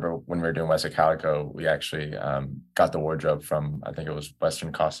wardrobe. I remember when we were doing Western Calico, we actually got the wardrobe from, I think it was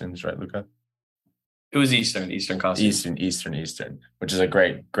Western Costumes, right, Luca? It was Eastern Costumes. Eastern, which is a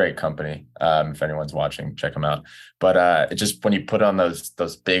great company. If anyone's watching, check them out. But it just, when you put on those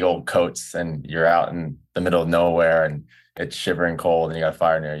big old coats and you're out in the middle of nowhere and it's shivering cold and you got a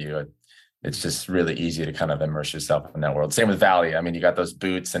fire near you, it's just really easy to kind of immerse yourself in that world. Same with Valley. I mean, you got those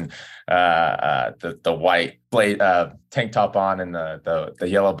boots and the white blade tank top on and the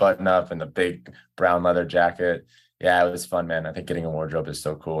yellow button up and the big brown leather jacket. Yeah, it was fun, man. I think getting a wardrobe is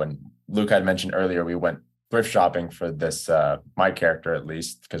so cool. And Luke had mentioned earlier, we went thrift shopping for this, my character at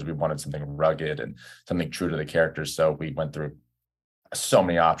least, because we wanted something rugged and something true to the character. So we went through so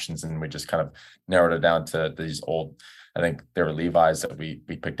many options and we just kind of narrowed it down to these old, I think there were Levi's that we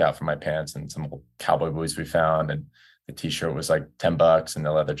picked out for my pants and some old cowboy boots we found. And the t-shirt was like $10 and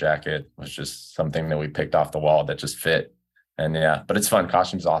the leather jacket was just something that we picked off the wall that just fit. And yeah, but it's fun.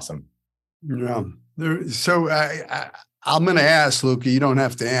 Costume's awesome. Yeah. So I'm going to ask Luca, you don't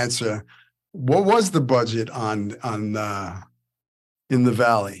have to answer. What was the budget on in the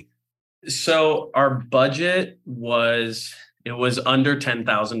Valley? So our budget was under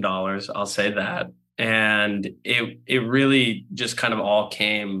 $10,000. I'll say that. And it really just kind of all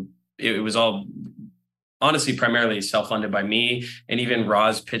came, it was all honestly primarily self-funded by me, and even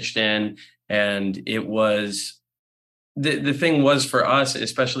Roz pitched in. And it was, the thing was for us,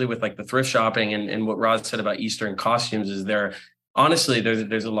 especially with like the thrift shopping and what Roz said about Eastern Costumes, is there's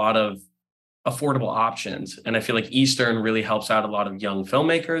a lot of affordable options. And I feel like Eastern really helps out a lot of young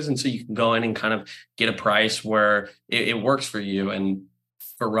filmmakers. And so you can go in and kind of get a price where it works for you. And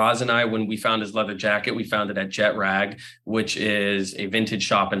for Roz and I, when we found his leather jacket, we found it at Jet Rag, which is a vintage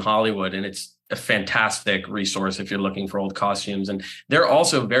shop in Hollywood. And it's a fantastic resource if you're looking for old costumes. And they're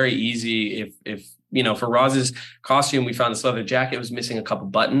also very easy. If for Roz's costume, we found this leather jacket, it was missing a couple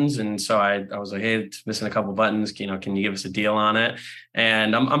buttons. And so I was like, hey, it's missing a couple buttons. Can you give us a deal on it?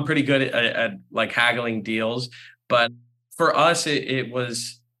 And I'm pretty good at like haggling deals. But for us,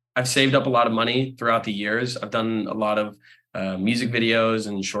 I've saved up a lot of money throughout the years. I've done a lot of music videos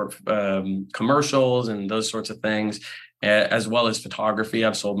and short commercials and those sorts of things, as well as photography.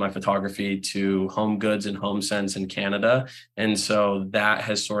 I've sold my photography to Home Goods and Home Sense in Canada. And so that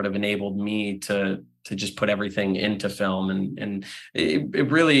has sort of enabled me to just put everything into film. And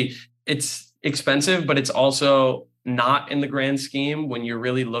it really, it's expensive, but it's also not in the grand scheme. When you're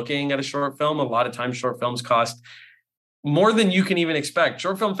really looking at a short film, a lot of times short films cost more than you can even expect.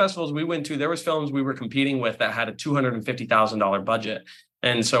 Short film festivals we went to, there was films we were competing with that had a $250,000 budget.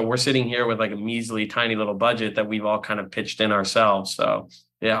 And so we're sitting here with like a measly, tiny little budget that we've all kind of pitched in ourselves. So,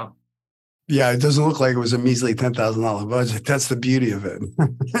 yeah. Yeah, it doesn't look like it was a measly $10,000 budget. That's the beauty of it.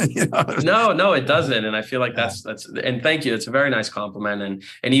 No, it doesn't. And I feel like that's, and thank you. It's a very nice compliment.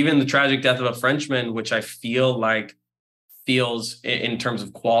 And even The Tragic Death of a Frenchman, which I feel like feels in terms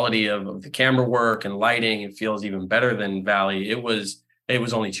of quality of the camera work and lighting, it feels even better than Valley. It was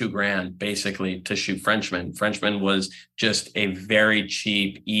only $2,000 basically to shoot Frenchman. Frenchman was just a very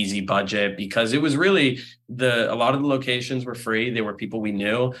cheap, easy budget because it was really a lot of the locations were free. They were people we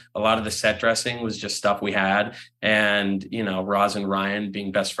knew. A lot of the set dressing was just stuff we had. And, Roz and Ryan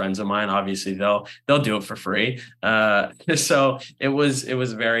being best friends of mine, obviously they'll do it for free. So it was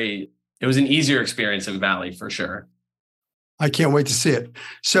an easier experience in Valley for sure. I can't wait to see it.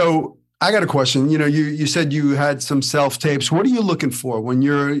 So I got a question. You said you had some self-tapes. What are you looking for when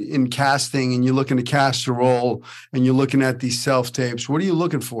you're in casting and you're looking to cast a role and you're looking at these self-tapes? What are you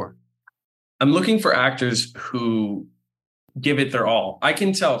looking for? I'm looking for actors who give it their all. I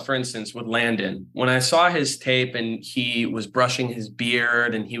can tell, for instance, with Landon, when I saw his tape and he was brushing his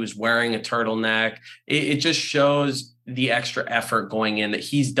beard and he was wearing a turtleneck, it just shows the extra effort going in, that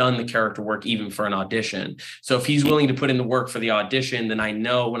he's done the character work even for an audition. So if he's willing to put in the work for the audition, then I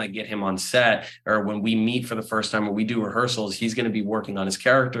know when I get him on set or when we meet for the first time or we do rehearsals, he's going to be working on his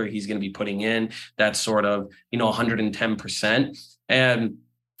character. He's going to be putting in that sort of, 110%. And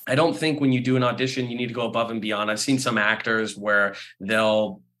I don't think when you do an audition, you need to go above and beyond. I've seen some actors where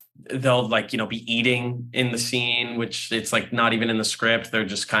they'll they'll like, be eating in the scene, which it's like not even in the script. They're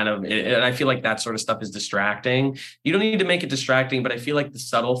just kind of, and I feel like that sort of stuff is distracting. You don't need to make it distracting, but I feel like the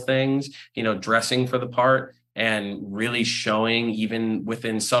subtle things, dressing for the part and really showing even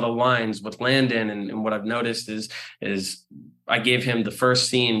within subtle lines with Landon. And what I've noticed is I gave him the first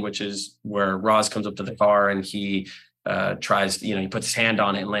scene, which is where Roz comes up to the car and he tries, he puts his hand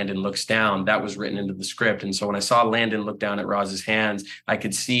on it and Landon looks down. That was written into the script. And so when I saw Landon look down at Roz's hands, I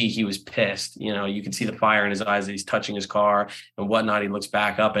could see he was pissed. You could see the fire in his eyes that he's touching his car and whatnot. He looks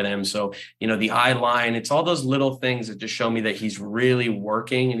back up at him. So, the eye line, it's all those little things that just show me that he's really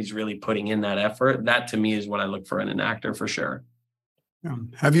working and he's really putting in that effort. That to me is what I look for in an actor for sure. Yeah.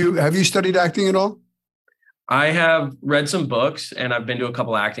 Have you studied acting at all? I have read some books and I've been to a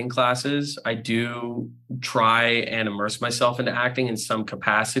couple acting classes. I do try and immerse myself into acting in some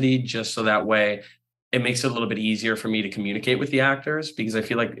capacity, just so that way it makes it a little bit easier for me to communicate with the actors, because I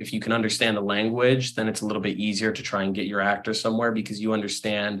feel like if you can understand the language, then it's a little bit easier to try and get your actor somewhere, because you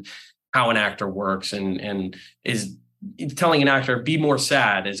understand how an actor works and is telling an actor be more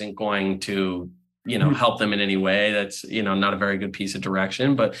sad isn't going to help them in any way. That's, not a very good piece of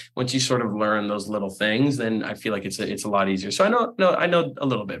direction. But once you sort of learn those little things, then I feel like it's a lot easier. So I know a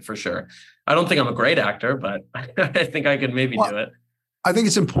little bit for sure. I don't think I'm a great actor, but I think I could maybe do it. I think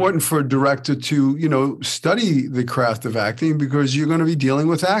it's important for a director to, study the craft of acting, because you're going to be dealing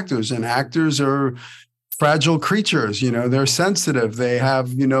with actors, and actors are fragile creatures. They're sensitive. They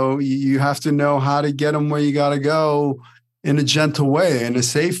have, you have to know how to get them where you got to go in a gentle way, in a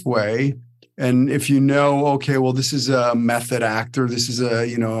safe way. And if okay, well, this is a method actor, this is a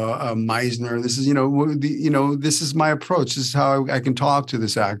Meisner, this is, this is my approach. This is how I can talk to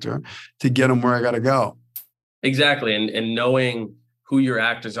this actor to get him where I got to go. Exactly. And knowing who your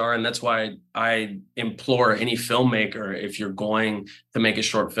actors are. And that's why I implore any filmmaker, if you're going to make a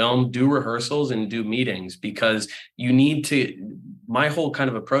short film, do rehearsals and do meetings, because you need to, my whole kind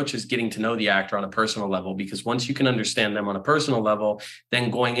of approach is getting to know the actor on a personal level, because once you can understand them on a personal level, then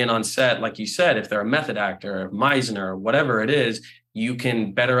going in on set, like you said, if they're a method actor, Meisner, whatever it is, you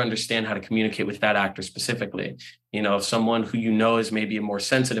can better understand how to communicate with that actor specifically. If someone who is maybe a more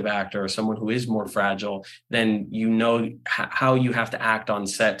sensitive actor or someone who is more fragile, then how you have to act on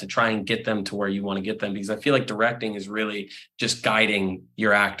set to try and get them to where you want to get them. Because I feel like directing is really just guiding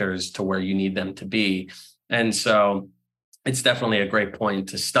your actors to where you need them to be. And so it's definitely a great point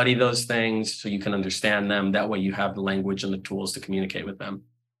to study those things so you can understand them. That way you have the language and the tools to communicate with them.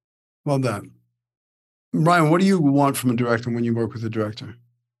 Well done. Ryan, what do you want from a director when you work with a director?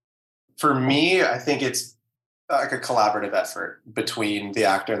 For me, I think it's like a collaborative effort between the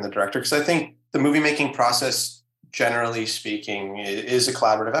actor and the director, because I think the movie making process, generally speaking, is a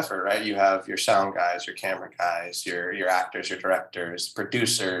collaborative effort, right? You have your sound guys, your camera guys, your actors, your directors,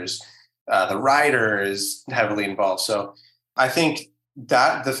 producers, the writer is heavily involved. So I think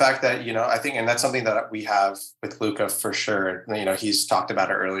that the fact that, I think, and that's something that we have with Luca for sure, he's talked about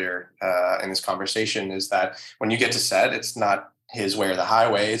it earlier in this conversation, is that when you get to set, it's not his way or the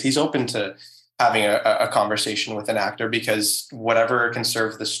highway. He's open to having a conversation with an actor, because whatever can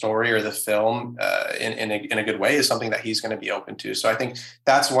serve the story or the film in a good way is something that he's going to be open to. So I think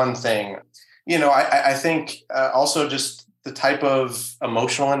that's one thing. I think also just the type of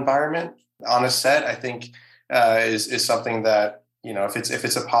emotional environment on a set, I think is something that, if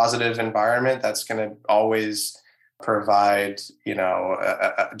it's a positive environment, that's going to always provide,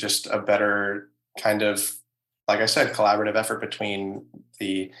 just a better kind of, like I said, collaborative effort between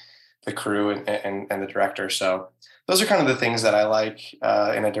the crew and the director. So those are kind of the things that I like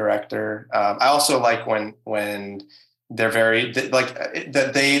in a director. I also like when they're very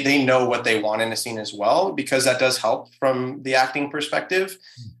that they know what they want in a scene as well, because that does help from the acting perspective.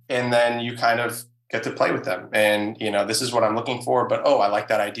 And then you kind of get to play with them and, this is what I'm looking for, but, I like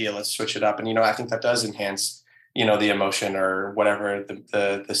that idea. Let's switch it up. And, I think that does enhance, the emotion or whatever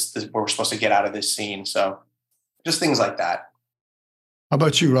we're supposed to get out of this scene. So just things like that. How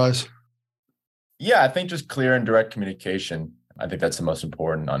about you, Roz? Yeah, I think just clear and direct communication. I think that's the most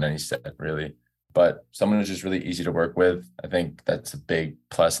important on any set, really. But someone who's just really easy to work with, I think that's a big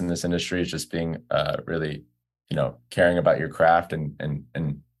plus in this industry, is just being really, caring about your craft and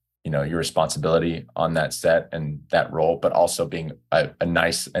your responsibility on that set and that role, but also being a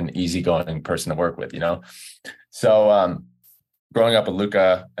nice and easygoing person to work with, So growing up with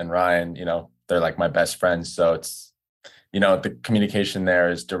Luca and Ryan, they're like my best friends. So it's, the communication there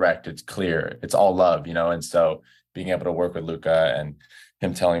is direct, it's clear, it's all love, and so being able to work with Luca and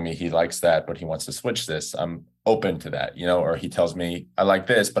him telling me he likes that, but he wants to switch this, I'm open to that, or he tells me I like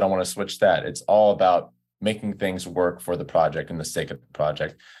this, but I want to switch that. It's all about making things work for the project and the sake of the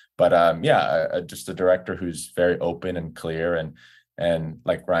project. But just a director who's very open and clear, and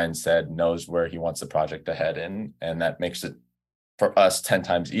like Ryan said, knows where he wants the project to head in, and that makes it for us 10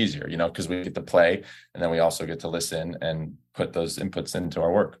 times easier, because we get to play, and then we also get to listen and put those inputs into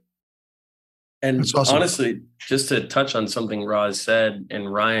our work. And awesome. Honestly, just to touch on something Roz said,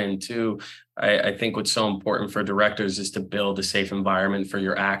 and Ryan too, I think what's so important for directors is to build a safe environment for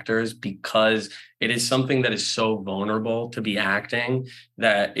your actors, because it is something that is so vulnerable to be acting,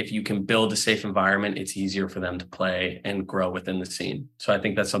 that if you can build a safe environment, it's easier for them to play and grow within the scene. So I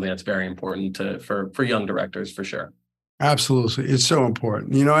think that's something that's very important for young directors, for sure. Absolutely. It's so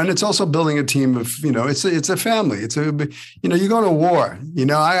important, and it's also building a team of, it's a family. It's you go to war,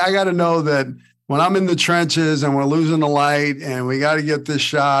 I got to know that when I'm in the trenches and we're losing the light and we got to get this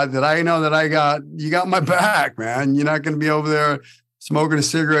shot, that I know that you got my back, man. You're not going to be over there smoking a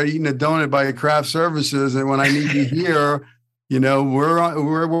cigarette, eating a donut by your craft services. And when I need you here,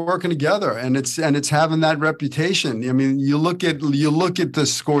 we're working together, and it's having that reputation. I mean, you look at the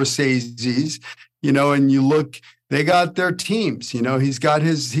Scorseses, and they got their teams, he's got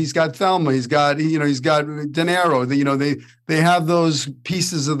Thelma, he's got De Niro, they have those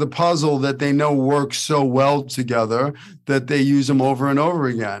pieces of the puzzle that they know work so well together that they use them over and over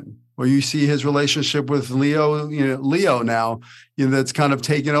again. Or you see his relationship with Leo now, that's kind of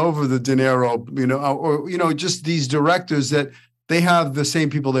taken over the De Niro, just these directors that they have the same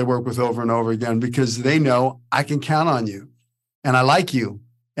people they work with over and over again, because they know I can count on you and I like you,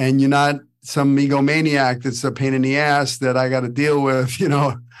 and you're not some egomaniac that's a pain in the ass that I got to deal with.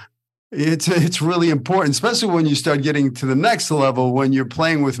 It's really important, especially when you start getting to the next level, when you're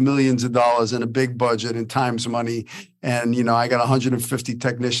playing with millions of dollars and a big budget and time's money. And, I got 150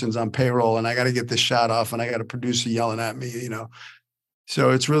 technicians on payroll, and I got to get this shot off, and I got a producer yelling at me, So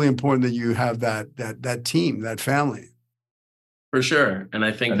it's really important that you have that team, that family. For sure. And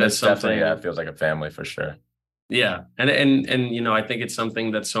I think that's something that feels like a family for sure. Yeah. And I think it's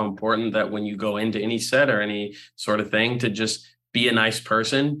something that's so important, that when you go into any set or any sort of thing, to just be a nice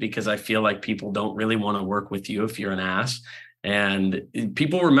person, because I feel like people don't really want to work with you if you're an ass, and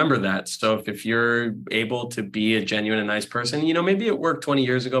people remember that. So if you're able to be a genuine and nice person, maybe it worked 20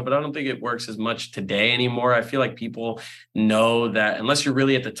 years ago, but I don't think it works as much today anymore. I feel like people know that unless you're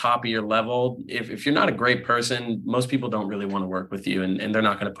really at the top of your level, if you're not a great person, most people don't really want to work with you, and they're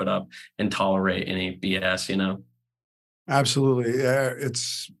not going to put up and tolerate any BS, Absolutely.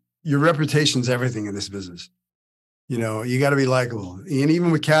 It's your reputation's everything in this business. You got to be likable. And even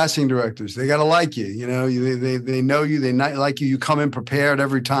with casting directors, they got to like you. They know you, they not like you. You come in prepared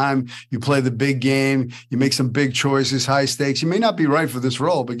every time. You play the big game. You make some big choices, high stakes. You may not be right for this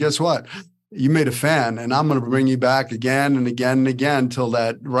role, but guess what? You made a fan, and I'm going to bring you back again and again and again till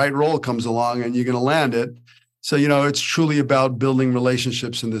that right role comes along and you're going to land it. So, it's truly about building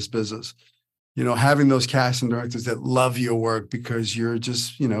relationships in this business. Having those casting directors that love your work, because you're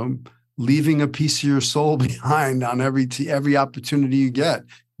just, leaving a piece of your soul behind on every opportunity you get.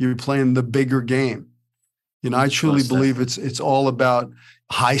 You're playing the bigger game. I truly believe it's all about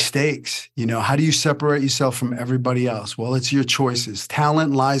high stakes. How do you separate yourself from everybody else? Well, it's your choices.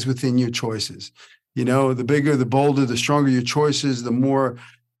 Talent lies within your choices. The bigger, the bolder, the stronger your choices, the more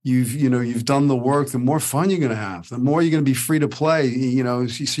you've done the work, the more fun you're going to have, the more you're going to be free to play,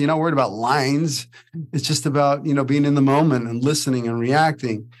 so you're not worried about lines. It's just about, being in the moment and listening and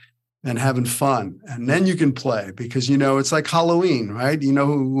reacting and having fun. And then you can play, because, it's like Halloween, right?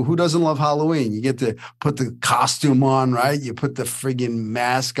 Who doesn't love Halloween? You get to put the costume on, right? You put the friggin'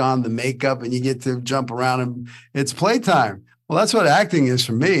 mask on, the makeup, and you get to jump around, and it's playtime. Well, that's what acting is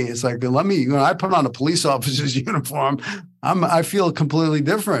for me. It's like, I put on a police officer's uniform, I feel completely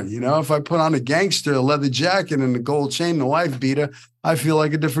different. If I put on a gangster, a leather jacket and a gold chain and a wife beater, I feel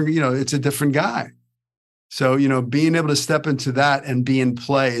like a different, it's a different guy. So, being able to step into that and be in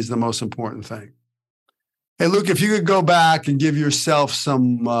play is the most important thing. Hey, Luke, if you could go back and give yourself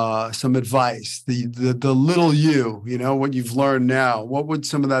some advice, the little you, what you've learned now, what would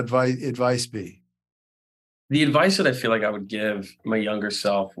some of that advice be? The advice that I feel like I would give my younger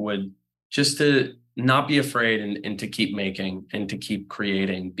self would just to not be afraid and to keep making and to keep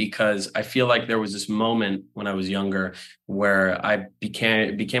creating, because I feel like there was this moment when I was younger where I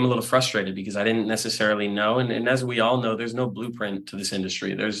became a little frustrated because I didn't necessarily know. And as we all know, there's no blueprint to this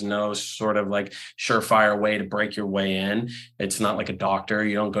industry. There's no sort of like surefire way to break your way in. It's not like a doctor.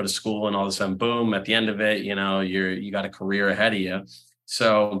 You don't go to school and all of a sudden, boom, at the end of it, you got a career ahead of you.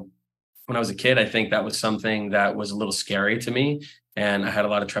 So when I was a kid, I think that was something that was a little scary to me. And I had a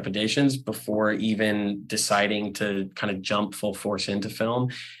lot of trepidations before even deciding to kind of jump full force into film.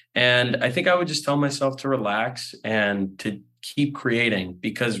 And I think I would just tell myself to relax and to keep creating,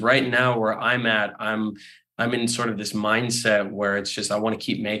 because right now where I'm at, I'm in sort of this mindset where it's just, I want to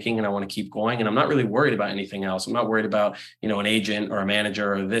keep making and I want to keep going. And I'm not really worried about anything else. I'm not worried about, an agent or a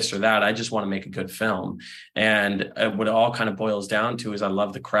manager or this or that. I just want to make a good film. And what it all kind of boils down to is I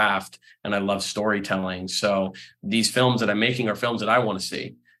love the craft and I love storytelling. So these films that I'm making are films that I want to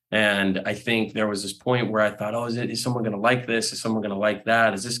see. And I think there was this point where I thought, is someone going to like this? Is someone going to like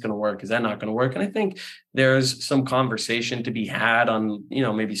that? Is this going to work? Is that not going to work? And I think there's some conversation to be had on,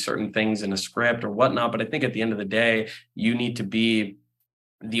 maybe certain things in a script or whatnot. But I think at the end of the day, you need to be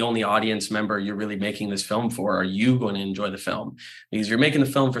the only audience member you're really making this film for. Are you going to enjoy the film? Because you're making the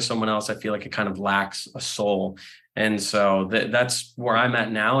film for someone else, I feel like it kind of lacks a soul. And so that's where I'm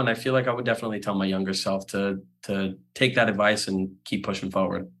at now. And I feel like I would definitely tell my younger self to take that advice and keep pushing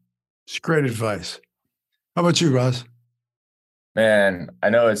forward. It's great advice. How about you, Roz? Man, I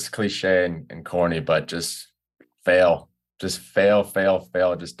know it's cliche and corny, but just fail. Just fail.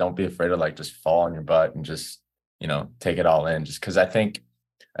 Just don't be afraid to just fall on your butt and just, take it all in. Just because I think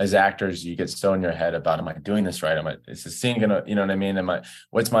as actors, you get so in your head about, am I doing this right? Is the scene gonna, you know what I mean?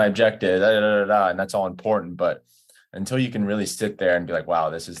 What's my objective? And that's all important. But until you can really sit there and be like, wow,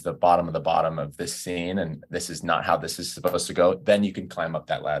 this is the bottom of this scene, and this is not how this is supposed to go, then you can climb up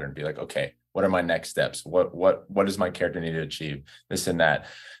that ladder and be like, okay, what are my next steps? What does my character need to achieve? This and that.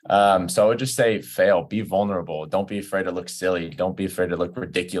 So I would just say fail, be vulnerable. Don't be afraid to look silly. Don't be afraid to look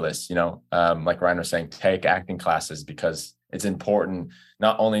ridiculous. Like Ryan was saying, take acting classes, because it's important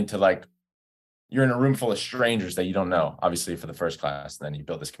not only to you're in a room full of strangers that you don't know, obviously, for the first class. And then you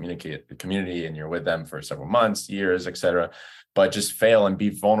build this community and you're with them for several months, years, etc. But just fail and be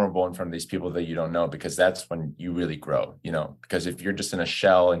vulnerable in front of these people that you don't know, because that's when you really grow, because if you're just in a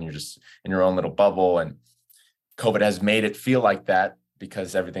shell and you're just in your own little bubble, and COVID has made it feel like that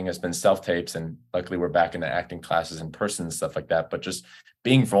because everything has been self-tapes, and luckily we're back into acting classes in person and stuff like that. But just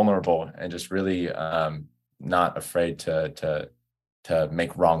being vulnerable and just really not afraid to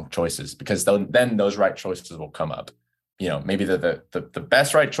make wrong choices, because then those right choices will come up. Maybe they're the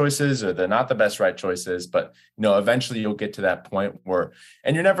best right choices, or they're not the best right choices, but eventually you'll get to that point where,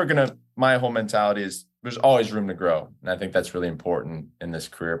 and you're never gonna, my whole mentality is there's always room to grow. And I think that's really important in this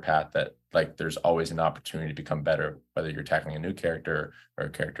career path, that there's always an opportunity to become better, whether you're tackling a new character or a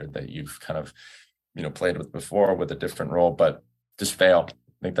character that you've kind of, played with before with a different role. But just fail. I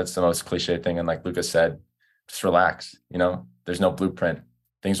think that's the most cliche thing. And like Luca said, just relax. There's no blueprint.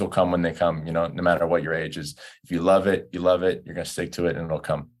 Things will come when they come, no matter what your age is. If you love it, you're going to stick to it and it'll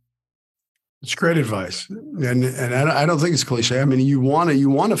come. It's great advice. And I don't think it's cliche. I mean, you want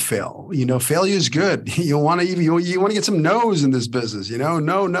to fail, failure is good. You want to get some no's in this business,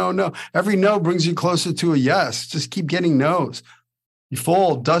 no. Every no brings you closer to a yes. Just keep getting no's. You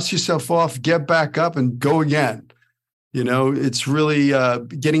fall, dust yourself off, get back up and go again. It's really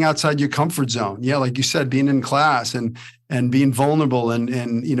getting outside your comfort zone. Yeah, like you said, being in class and being vulnerable and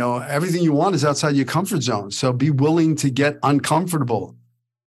everything you want is outside your comfort zone. So be willing to get uncomfortable.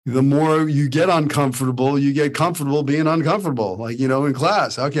 The more you get uncomfortable, you get comfortable being uncomfortable. In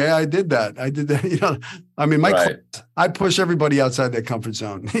class, okay, I did that. Class, I push everybody outside their comfort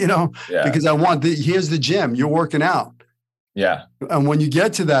zone. Because I want here's the gym. You're working out. Yeah. And when you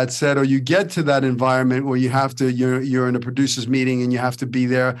get to that set, or you get to that environment where you have to, you're in a producer's meeting and you have to be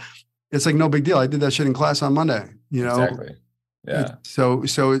there, it's no big deal. I did that shit in class on Monday, Exactly. Yeah. So,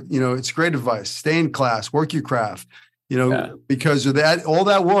 it's great advice. Stay in class, work your craft, because of that, all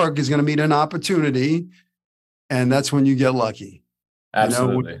that work is going to meet an opportunity, and that's when you get lucky.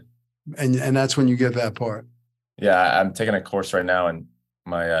 Absolutely. And that's when you get that part. Yeah. I'm taking a course right now, and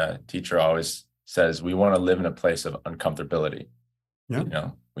my teacher always says we want to live in a place of uncomfortability.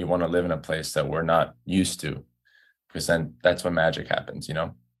 Yeah. We want to live in a place that we're not used to, because then that's when magic happens.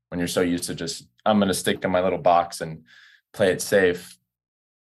 When you're so used to just, I'm going to stick in my little box and play it safe,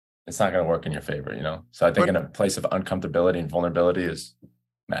 it's not going to work in your favor. So I think in a place of uncomfortability and vulnerability is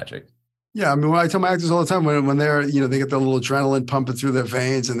magic. Yeah, I mean, when I tell my actors all the time when they're, they get the little adrenaline pumping through their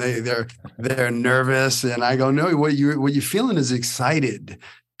veins and they're nervous, and I go, no, what you're feeling is excited,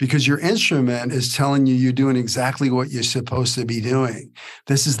 because your instrument is telling you you're doing exactly what you're supposed to be doing.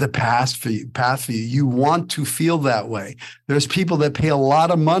 This is the path for you. You want to feel that way. There's people that pay a lot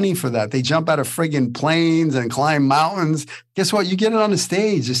of money for that. They jump out of friggin' planes and climb mountains. Guess what? You get it on a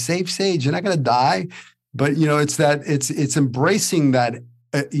stage, a safe stage. You're not going to die. But, it's embracing that,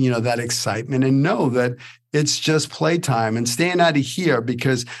 that excitement, and know that it's just playtime, and staying out of here,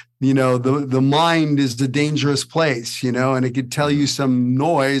 because the mind is the dangerous place, and it could tell you some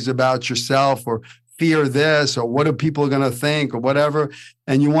noise about yourself or fear this, or what are people going to think, or whatever.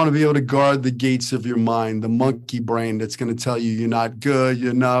 And you want to be able to guard the gates of your mind, the monkey brain that's going to tell you you're not good, you're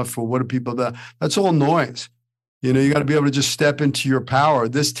enough, or what are people that? That's all noise. You got to be able to just step into your power.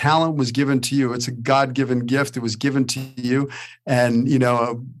 This talent was given to you. It's a God-given gift. It was given to you. And,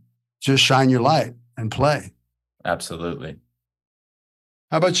 just shine your light and play. Absolutely.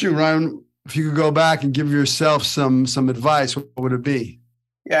 How about you, Ryan? If you could go back and give yourself some advice, what would it be?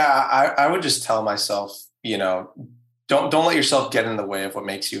 Yeah, I would just tell myself, don't let yourself get in the way of what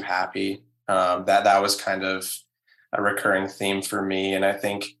makes you happy. That was kind of a recurring theme for me. And I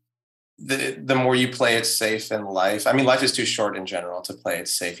think the more you play it safe in life, I mean, life is too short in general to play it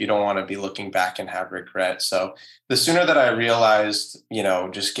safe. You don't want to be looking back and have regret. So the sooner that I realized,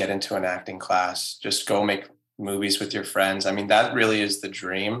 just get into an acting class, just go make movies with your friends. I mean, that really is the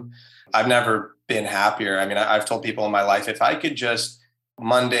dream. I've never been happier. I mean, I've told people in my life, if I could just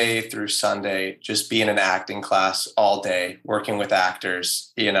Monday through Sunday, just be in an acting class all day, working with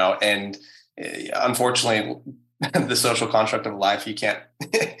actors, and unfortunately, the social construct of life, you can't,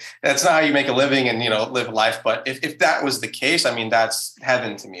 that's not how you make a living and, live life. But if that was the case, I mean, that's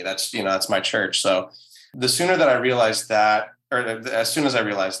heaven to me. That's, that's my church. So the sooner that I realized that, or as soon as I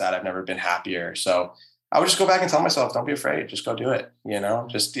realized that, I've never been happier. So I would just go back and tell myself, don't be afraid. Just go do it.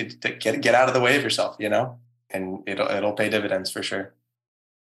 Just get out of the way of yourself, and it'll pay dividends for sure.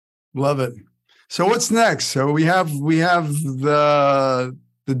 Love it. So what's next? So we have the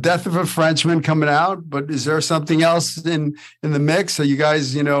Death of a Frenchman coming out, but is there something else in the mix? Are you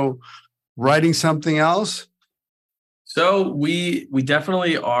guys, writing something else? So we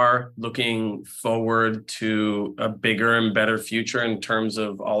definitely are looking forward to a bigger and better future in terms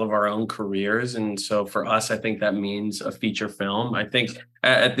of all of our own careers. And so for us, I think that means a feature film. I think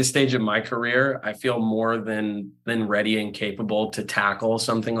at this stage of my career, I feel more than ready and capable to tackle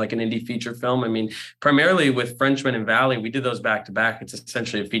something like an indie feature film. I mean, primarily with Frenchman and Valley, we did those back to back. It's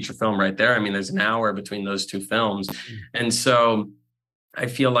essentially a feature film right there. I mean, there's an hour between those two films. And so I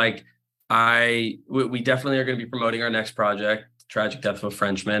feel like we definitely are going to be promoting our next project, Tragic Death of a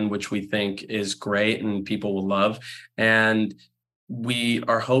Frenchman, which we think is great and people will love. And we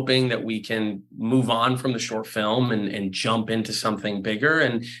are hoping that we can move on from the short film and jump into something bigger.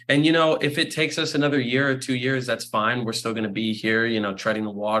 And if it takes us another year or 2 years, that's fine. We're still going to be here, treading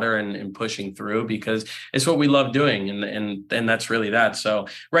the water and pushing through because it's what we love doing. And that's really that. So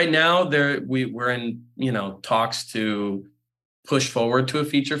right now we're in, talks to push forward to a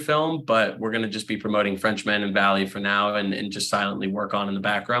feature film, but we're going to just be promoting Frenchman and Valley for now and just silently work on in the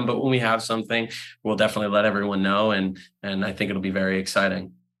background. But when we have something, we'll definitely let everyone know. And I think it'll be very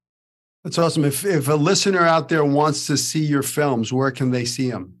exciting. That's awesome. If a listener out there wants to see your films, where can they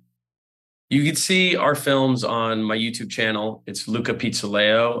see them? You can see our films on my YouTube channel. It's Luca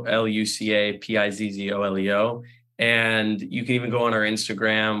Pizzoleo, LucaPizzoleo. And you can even go on our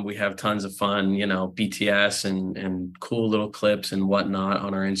Instagram. We have tons of fun, BTS and cool little clips and whatnot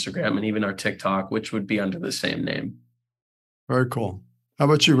on our Instagram and even our TikTok, which would be under the same name. Very cool. How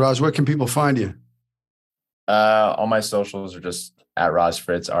about you, Roz? Where can people find you? All my socials are just at Roz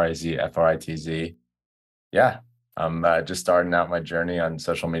Fritz, RazFritz. Yeah, I'm just starting out my journey on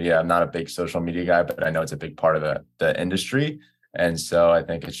social media. I'm not a big social media guy, but I know it's a big part of the industry. And so I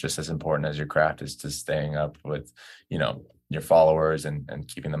think it's just as important as your craft is to staying up with, your followers and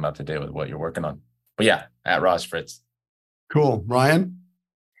keeping them up to date with what you're working on. But yeah, at Roz Fritz. Cool. Ryan?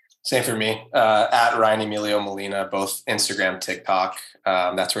 Same for me. At Ryan Emilio Molina, both Instagram, TikTok.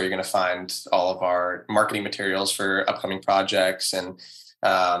 That's where you're going to find all of our marketing materials for upcoming projects and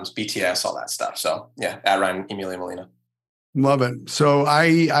BTS, all that stuff. So yeah, at Ryan Emilio Molina. Love it. So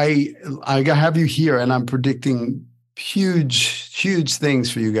I have you here and I'm predicting huge things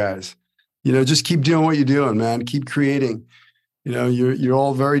for you guys. Just keep doing what you're doing, man. Keep creating. You're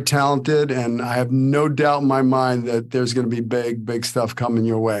all very talented, and I have no doubt in my mind that there's going to be big stuff coming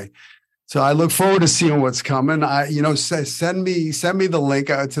your way. So I look forward to seeing what's coming. Send me the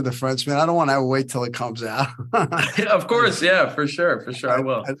link out to the Frenchman. I don't want to wait till it comes out. Of course, yeah, for sure, I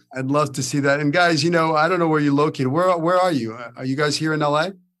will. I'd love to see that. And guys, I don't know where you're located. Where are you? Are you guys here in LA?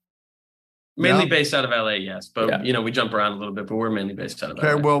 Mainly based out of LA, yes. But, we jump around a little bit, but we're mainly based out of LA.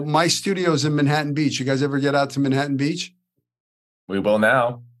 Okay, well, my studio's in Manhattan Beach. You guys ever get out to Manhattan Beach? We will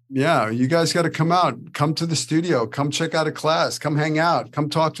now. Yeah, you guys got to come out. Come to the studio. Come check out a class. Come hang out. Come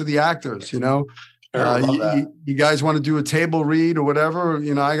talk to the actors, Sure, you guys want to do a table read or whatever,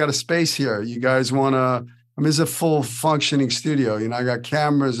 I got a space here. You guys want to... it's a full functioning studio. I got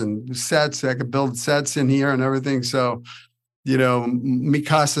cameras and sets. I could build sets in here and everything. So... mi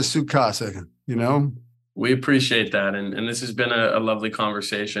casa, su casa, We appreciate that. And this has been a lovely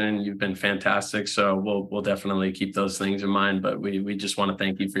conversation, and you've been fantastic. So we'll definitely keep those things in mind, but we just want to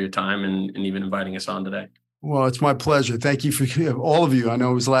thank you for your time and even inviting us on today. Well, it's my pleasure. Thank you for all of you. I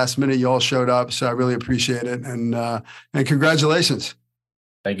know it was last minute. You all showed up, so I really appreciate it. And congratulations.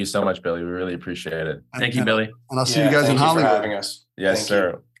 Thank you so much, Billy. We really appreciate it. Thank you, Billy. And I'll see you guys in Thank you Hollywood. for having us. Yes, Thank sir.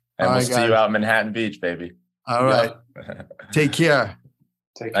 you. And All we'll right, see guys. you out in Manhattan Beach, baby. All right. Take care.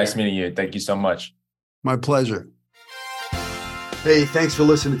 Take care. Nice meeting you. Thank you so much. My pleasure. Hey, thanks for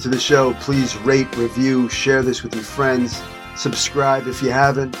listening to the show. Please rate, review, share this with your friends. Subscribe if you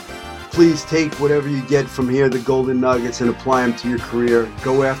haven't. Please take whatever you get from here, the golden nuggets, and apply them to your career.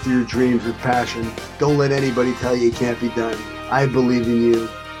 Go after your dreams with passion. Don't let anybody tell you it can't be done. I believe in you.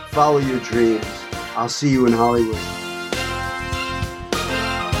 Follow your dreams. I'll see you in Hollywood.